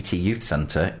Wow. LGBT Youth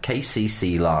Centre,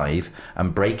 KCC Live,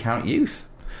 and Breakout Youth.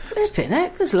 Flipping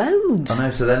heck, there's loads. I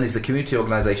know, so then there's the Community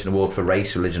Organisation Award for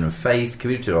Race, Religion and Faith,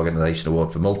 Community Organisation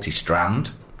Award for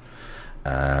Multi-Strand.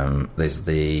 There's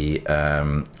the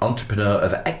Entrepreneur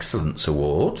of Excellence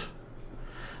Award.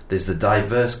 There's the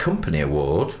Diverse Company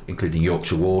Award, including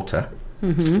Yorkshire Water,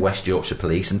 West Yorkshire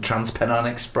Police and TransPennine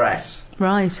Express.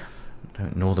 Right.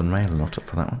 Northern Rail are not up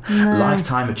for that one.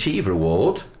 Lifetime Achiever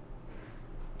Award.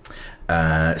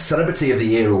 Celebrity of the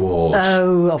Year Award.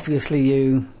 Oh, obviously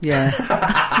you. Yeah.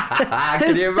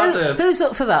 Can you imagine? Who's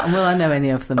up for that? And will I know any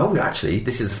of them? Oh, actually,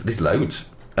 there's loads.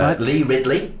 Right. Lee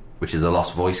Ridley, which is the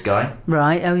Lost Voice guy.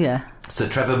 Right. Oh, yeah. Sir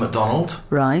Trevor McDonald,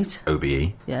 Right.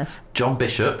 OBE. Yes. John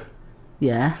Bishop,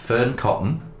 Yeah. Fern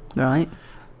Cotton, Right.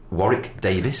 Warwick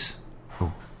Davis.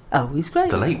 Oh, he's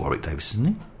great. The late Warwick Davis, isn't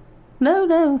he?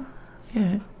 No.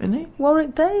 Yeah, isn't he?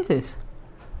 Warwick Davis.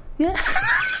 Yeah.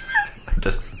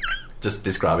 Just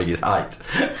describing his height.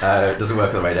 Doesn't work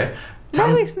on the radio.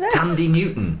 No, it's not. Tandy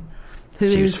Newton. Who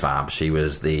She was is- fab. She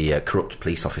was the corrupt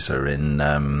police officer in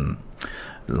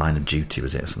Line of Duty,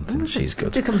 was it, or something? She's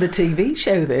good. Become the TV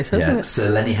show, this, hasn't Yeah. it? Sir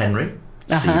Lenny Henry,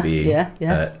 Uh-huh, CBE.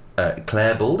 yeah.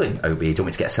 Claire Balding, OB. Do you want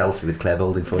me to get a selfie with Claire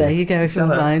Balding for you? There you go, if you don't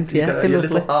Hello. mind. You Yeah, got be your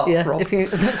lovely. little heart Yeah, throb. if you,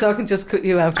 so I can just cut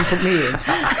you out and put me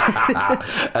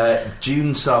in.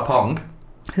 June Sarpong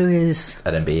Who is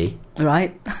at MBE,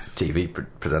 right? TV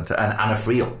presenter, and Anna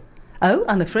Friel. Oh,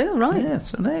 Anna Friel, right? Yeah,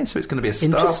 so it's going to be a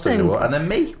Interesting. star-studded award. And then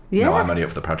me. Yeah. No, I'm only up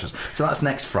for the Proud Trust. So that's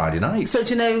next Friday night. So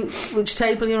do you know which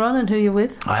table you're on and who you're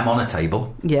with? I'm on a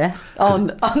table. Yeah.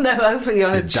 No, hopefully you're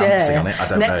on a There's chair dancing on it, I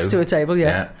don't next know. to a table.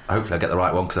 Yeah. Hopefully I get the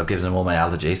right one because I've given them all my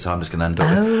allergies, so I'm just going to end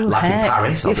up Oh, with, like heck. in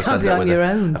Paris, I'll You just can't end be up on with your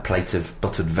own. a plate of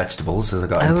buttered vegetables as I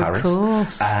got Oh, in of Paris.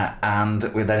 course. And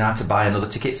then I had to buy another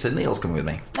ticket, so Neil's coming with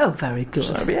me. Oh, very good.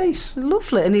 So that'll be ace.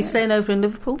 Lovely. And he's staying over in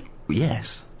Liverpool?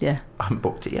 Yes. Yeah. I haven't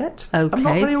booked it yet. Okay. I'm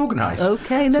not very organised.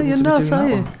 Okay, no, So I'm you're to be not, doing that are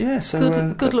you? one. Yeah,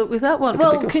 so... Good luck with that one. it could be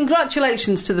Well, good.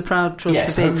 congratulations to the Proud Trust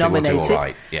Yes, for being hopefully we'll do nominated. all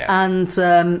right, yeah. And,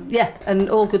 and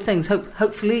all good things.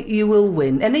 Hopefully you will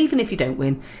win. And even if you don't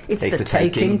win, it's the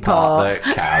taking part.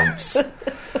 that counts.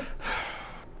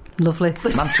 Lovely.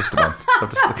 Manchester man.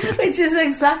 I'm just looking- Which is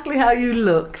exactly how you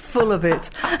look, full of it.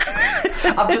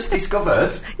 I've just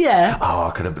discovered... Yeah. Oh,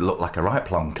 I could have looked like a right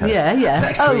plonker. Yeah.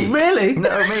 Next Oh, week. really?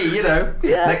 No, me, you know.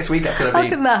 Yeah. Next week I could have How been...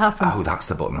 can that happen? Oh, that's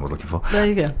the button I was looking for. There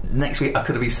you go. Next week I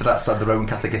could have been stood outside the Roman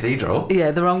Catholic Cathedral.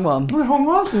 Yeah, the wrong one. The wrong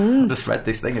one. I just read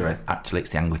this thing. Actually, it's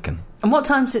the Anglican. And what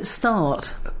time does it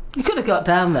start? You could have got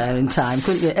down there in time,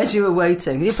 couldn't you? As you were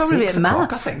waiting. You'd probably be 6 at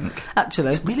o'clock, Mass. I think.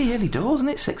 Actually. It's really early doors, isn't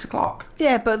it? 6 o'clock.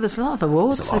 Yeah, but there's a lot of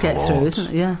awards There's a lot to of get through, awards.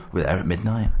 isn't it? Yeah, We're there at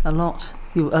midnight. a lot.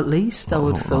 At least, I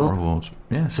would have A lot of thought. awards.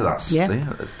 Yeah, so that's...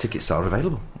 Yeah. Tickets are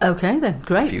available. Okay, then. A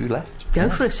Great. few left. Go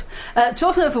Yes. for it.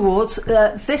 Talking of awards,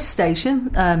 this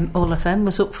station, All FM,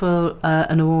 was up for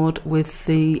an award with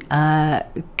the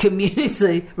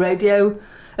Community Radio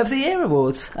of the Year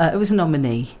Awards. It was a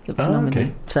nominee.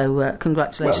 Okay. So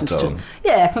congratulations Well to... done.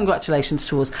 Yeah, congratulations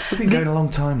to us. We've been going a long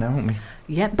time now, haven't we?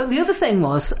 Yeah, but the other thing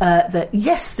was that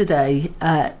yesterday,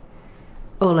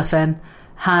 All FM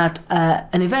had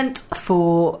an event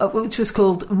for which was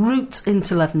called Route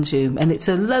into Levenshulme, and it's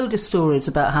a load of stories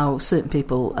about how certain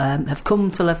people have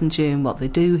come to Levenshulme, what they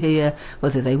do here,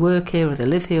 whether they work here or they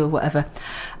live here or whatever.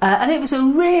 And it was a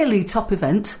really top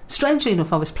event. Strangely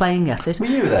enough, I was playing at it. Were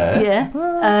you there?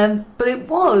 Yeah, but it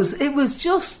was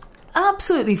just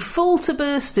absolutely full to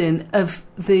bursting of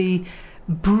the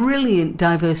brilliant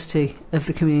diversity of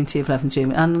the community of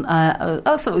Levenshulme, and I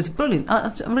thought it was brilliant.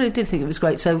 I really did think it was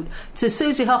great. So to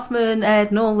Susie Hoffman,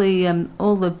 Ed, and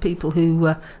all the people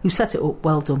who set it up,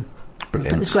 well done.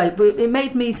 Brilliant. It was great. But it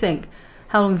made me think.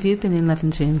 How long have you been in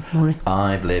Levenshulme, Maury?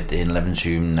 I've lived in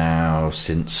Levenshulme now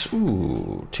since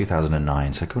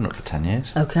 2009, so coming up for 10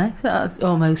 years. Okay,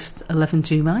 almost a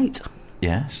Levenshulmeite.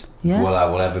 Yes. Yeah. Will I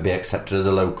will ever be accepted as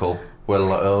a local? Well,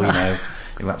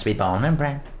 you want to be born and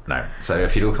bred? No. So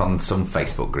if you look on some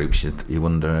Facebook groups, you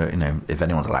wonder, if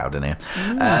anyone's allowed in here.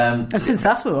 And since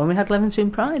that's when we had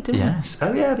Levenshulme Pride, didn't we? Yes.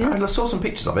 Oh yeah, I saw some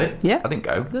pictures of it. Yeah. I didn't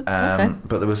go. Good. Okay.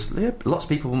 But there was lots of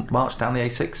people marched down the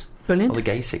A6. Brilliant. Or the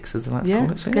Gay Six, as they like to Yeah,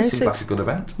 call it. So Gay it seems Six. like a good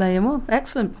event. There you are.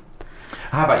 Excellent.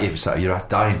 How about you? So you're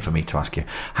dying for me to ask you.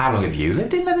 How long have you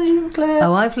lived in Levenshulme, Claire?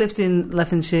 Oh, I've lived in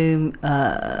Levenshulme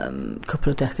a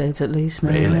couple of decades at least now.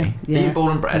 Really? Yeah. Are you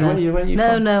born and bred? No. Where are you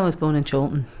No, from? I was born in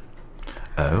Chorlton.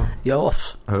 Oh.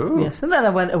 Yes. Oh. Yes, and then I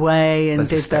went away and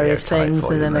There's a did various stereotype things,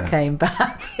 for and you then I there. came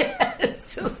back.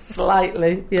 Yes, just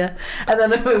slightly, yeah. And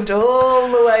then I moved all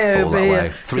the way All over that here. way.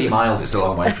 3 miles, it's a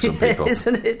long way for some people.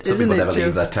 Isn't it? Some Isn't people it never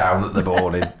leave just? their town that they're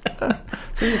born in.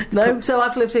 No, so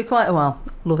I've lived here quite a while.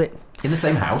 Love it. In the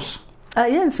same house? Yeah,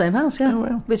 in the same house, yeah. Oh,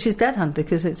 well. Which is dead handy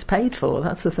because it's paid for,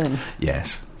 that's the thing.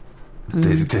 Yes. It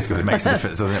is good. It makes a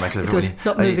difference, doesn't it? Make a difference. It does.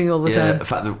 Not moving all the time. In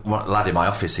fact, the one lad in my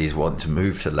office, he's wanting to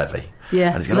move to Levy. Yeah,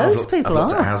 And he's going, loads of people I've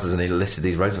looked are. at houses and he listed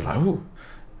these roads. I was like, oh.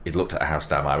 He'd looked at a house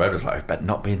down my road. I was like, I better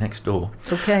not be next door.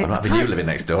 Okay. I'm not having you living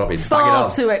next door. I'll be banging Far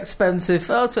on. too expensive,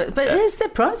 but it's the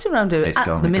price around here It's at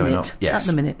gone- the going minute. up, yes.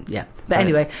 At the minute, yeah. But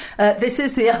anyway, this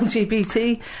is the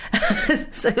LGBT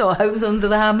so Homes Under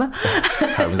the Hammer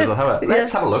Homes of the Hammer.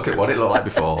 Let's have a look at what it looked like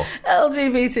before.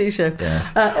 LGBT show.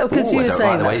 Yes. Because Ooh, you I were don't saying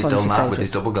like the way that's he's one of done your that with his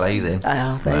favourites. double glazing.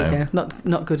 There you go.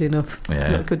 Not good enough. Yeah,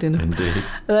 Not good enough. Indeed.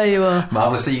 There you are.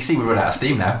 Marvellous. So you see we've run out of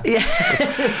steam now.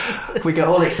 Yeah. We get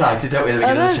all excited, don't we, at the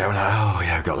beginning I of the know. show? We're like, oh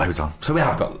yeah, we've got loads on. So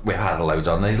we've had loads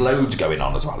on. There's loads going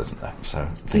on as well, isn't there? So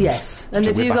things Yes. And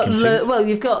to if whip you've back got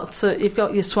into. you've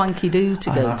got your swanky do to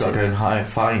And go I've got to to. go and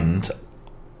find.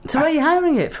 So where are you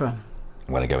hiring it from?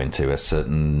 I'm going to go into a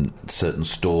certain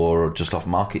store just off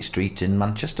Market Street in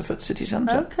Manchesterford city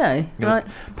centre. Okay, I'm gonna right.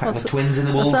 Pack What's- the twins in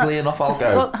the what's that? Wolseley and off I'll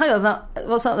go. Well, hang on,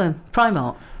 what's that then?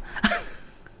 Primark.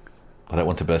 I don't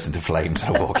want to burst into flames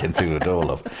when I walk in through the door,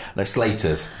 love. No,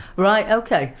 Slaters, Right,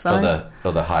 okay, fine.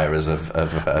 other hirers of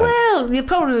Well, you'll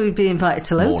probably be invited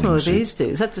to loads Morning more of suit. these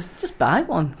do. So just buy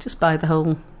one. Just buy the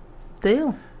whole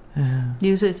deal.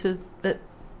 Use it at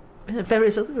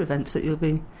various other events that you'll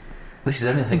be... This is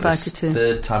only, I think, Invited the to.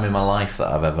 third time in my life that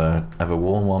I've ever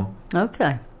worn one.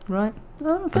 Okay, right.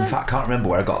 Oh, okay. In fact, I can't remember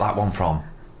where I got that one from.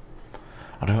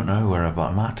 I don't know where I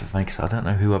bought. I might have made. I don't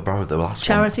know who I borrowed the last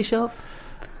Charity shop.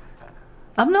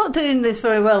 I'm not doing this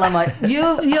very well, am I?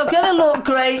 You're going to look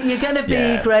great. You're going to be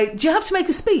Yeah. great. Do you have to make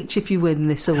a speech if you win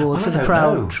this award I for the don't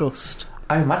Proud know. Trust?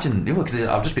 I imagine, because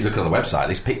I've just been looking on the website.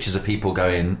 These pictures of people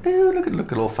going, "Oh,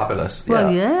 look at all fabulous." Well,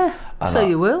 yeah. And So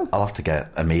you will. I'll have to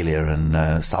get Amelia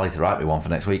and Sally to write me one for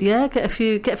next week. Yeah, get a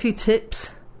few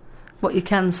tips. What you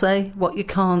can say, what you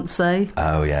can't say.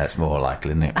 Oh yeah, it's more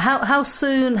likely, isn't it? How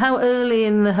soon, how early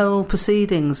in the whole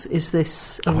proceedings is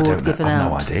this I award don't know. given I've out?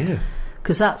 no idea.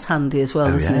 Because that's handy as well,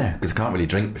 Oh isn't yeah, it? because I can't really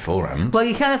drink beforehand. Well,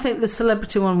 you kind of think the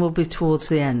celebrity one will be towards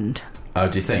the end. Oh,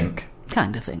 do you think?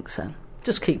 Kind of think so.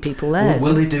 Just keep people there.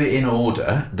 Will they do it in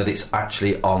order that it's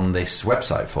actually on this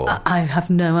website for? I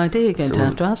have no idea. You're going So to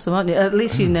have to ask them, aren't you? At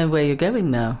least you know where you're going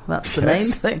now. That's the main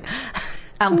Yes. thing.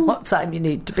 And what time you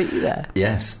need to be there.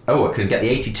 Yes. Oh, I can get the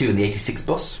 82 and the 86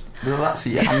 bus. Well, that's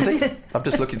handy. I'm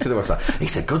just looking through the website.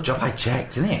 It's a good job I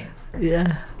checked, isn't it?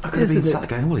 Yeah. I could have been Isn't sat it?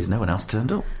 there going, well, there's no one else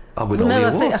turned up. I'll win Well, all no,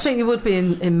 the I awards. think you would be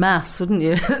in mass, wouldn't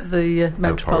you? At the Oh,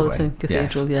 Metropolitan probably.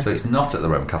 Cathedral, Yes. yeah. So it's not at the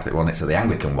Roman Catholic one, it's at the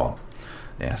Anglican one.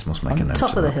 Yes, must make a note top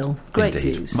of the that. hill. Great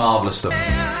Indeed. views. Marvellous stuff.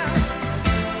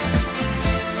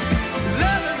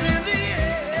 Love is in the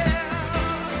air.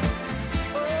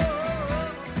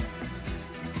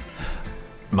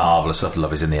 Marvellous stuff.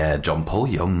 Love is in the air. John Paul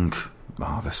Young.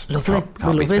 Marvellous. Lovely.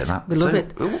 Can't We beat love it. that. We love So,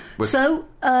 it. ooh, we're- So,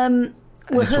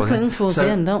 we're this one, hurtling yeah. towards So, the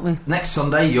end, aren't we? Next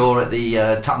Sunday, you're at the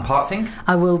Tatton Park thing.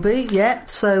 I will be, yeah.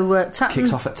 So, Tatton...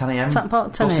 Kicks off at 10 a.m. Tatton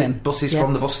Park, 10 a.m. Buses Yeah.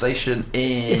 from the bus station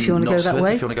in If you want to go that Knutsford,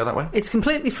 way. If you want to go that way. It's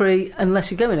completely free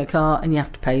unless you go in a car and you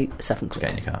have to pay £7. Get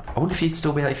in your car. I wonder if you'd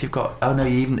still be if you've got. Oh no,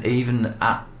 even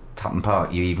at Tatton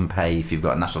Park, you even pay if you've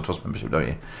got a National Trust membership, don't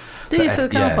you? Do you for the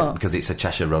car park? Because it's a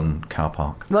Cheshire-run car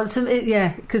park. Well,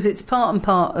 because it's part and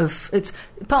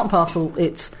parcel.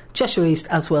 It's Cheshire East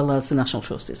as well as the National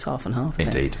Trust. It's half and half.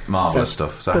 Indeed, marvellous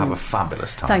stuff. So have a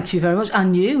fabulous time. Thank you very much,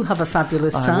 and you have a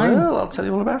fabulous time. I will. I'll tell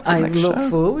you all about it I next look show.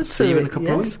 forward to it. See you in a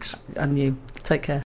couple of weeks. And you take care.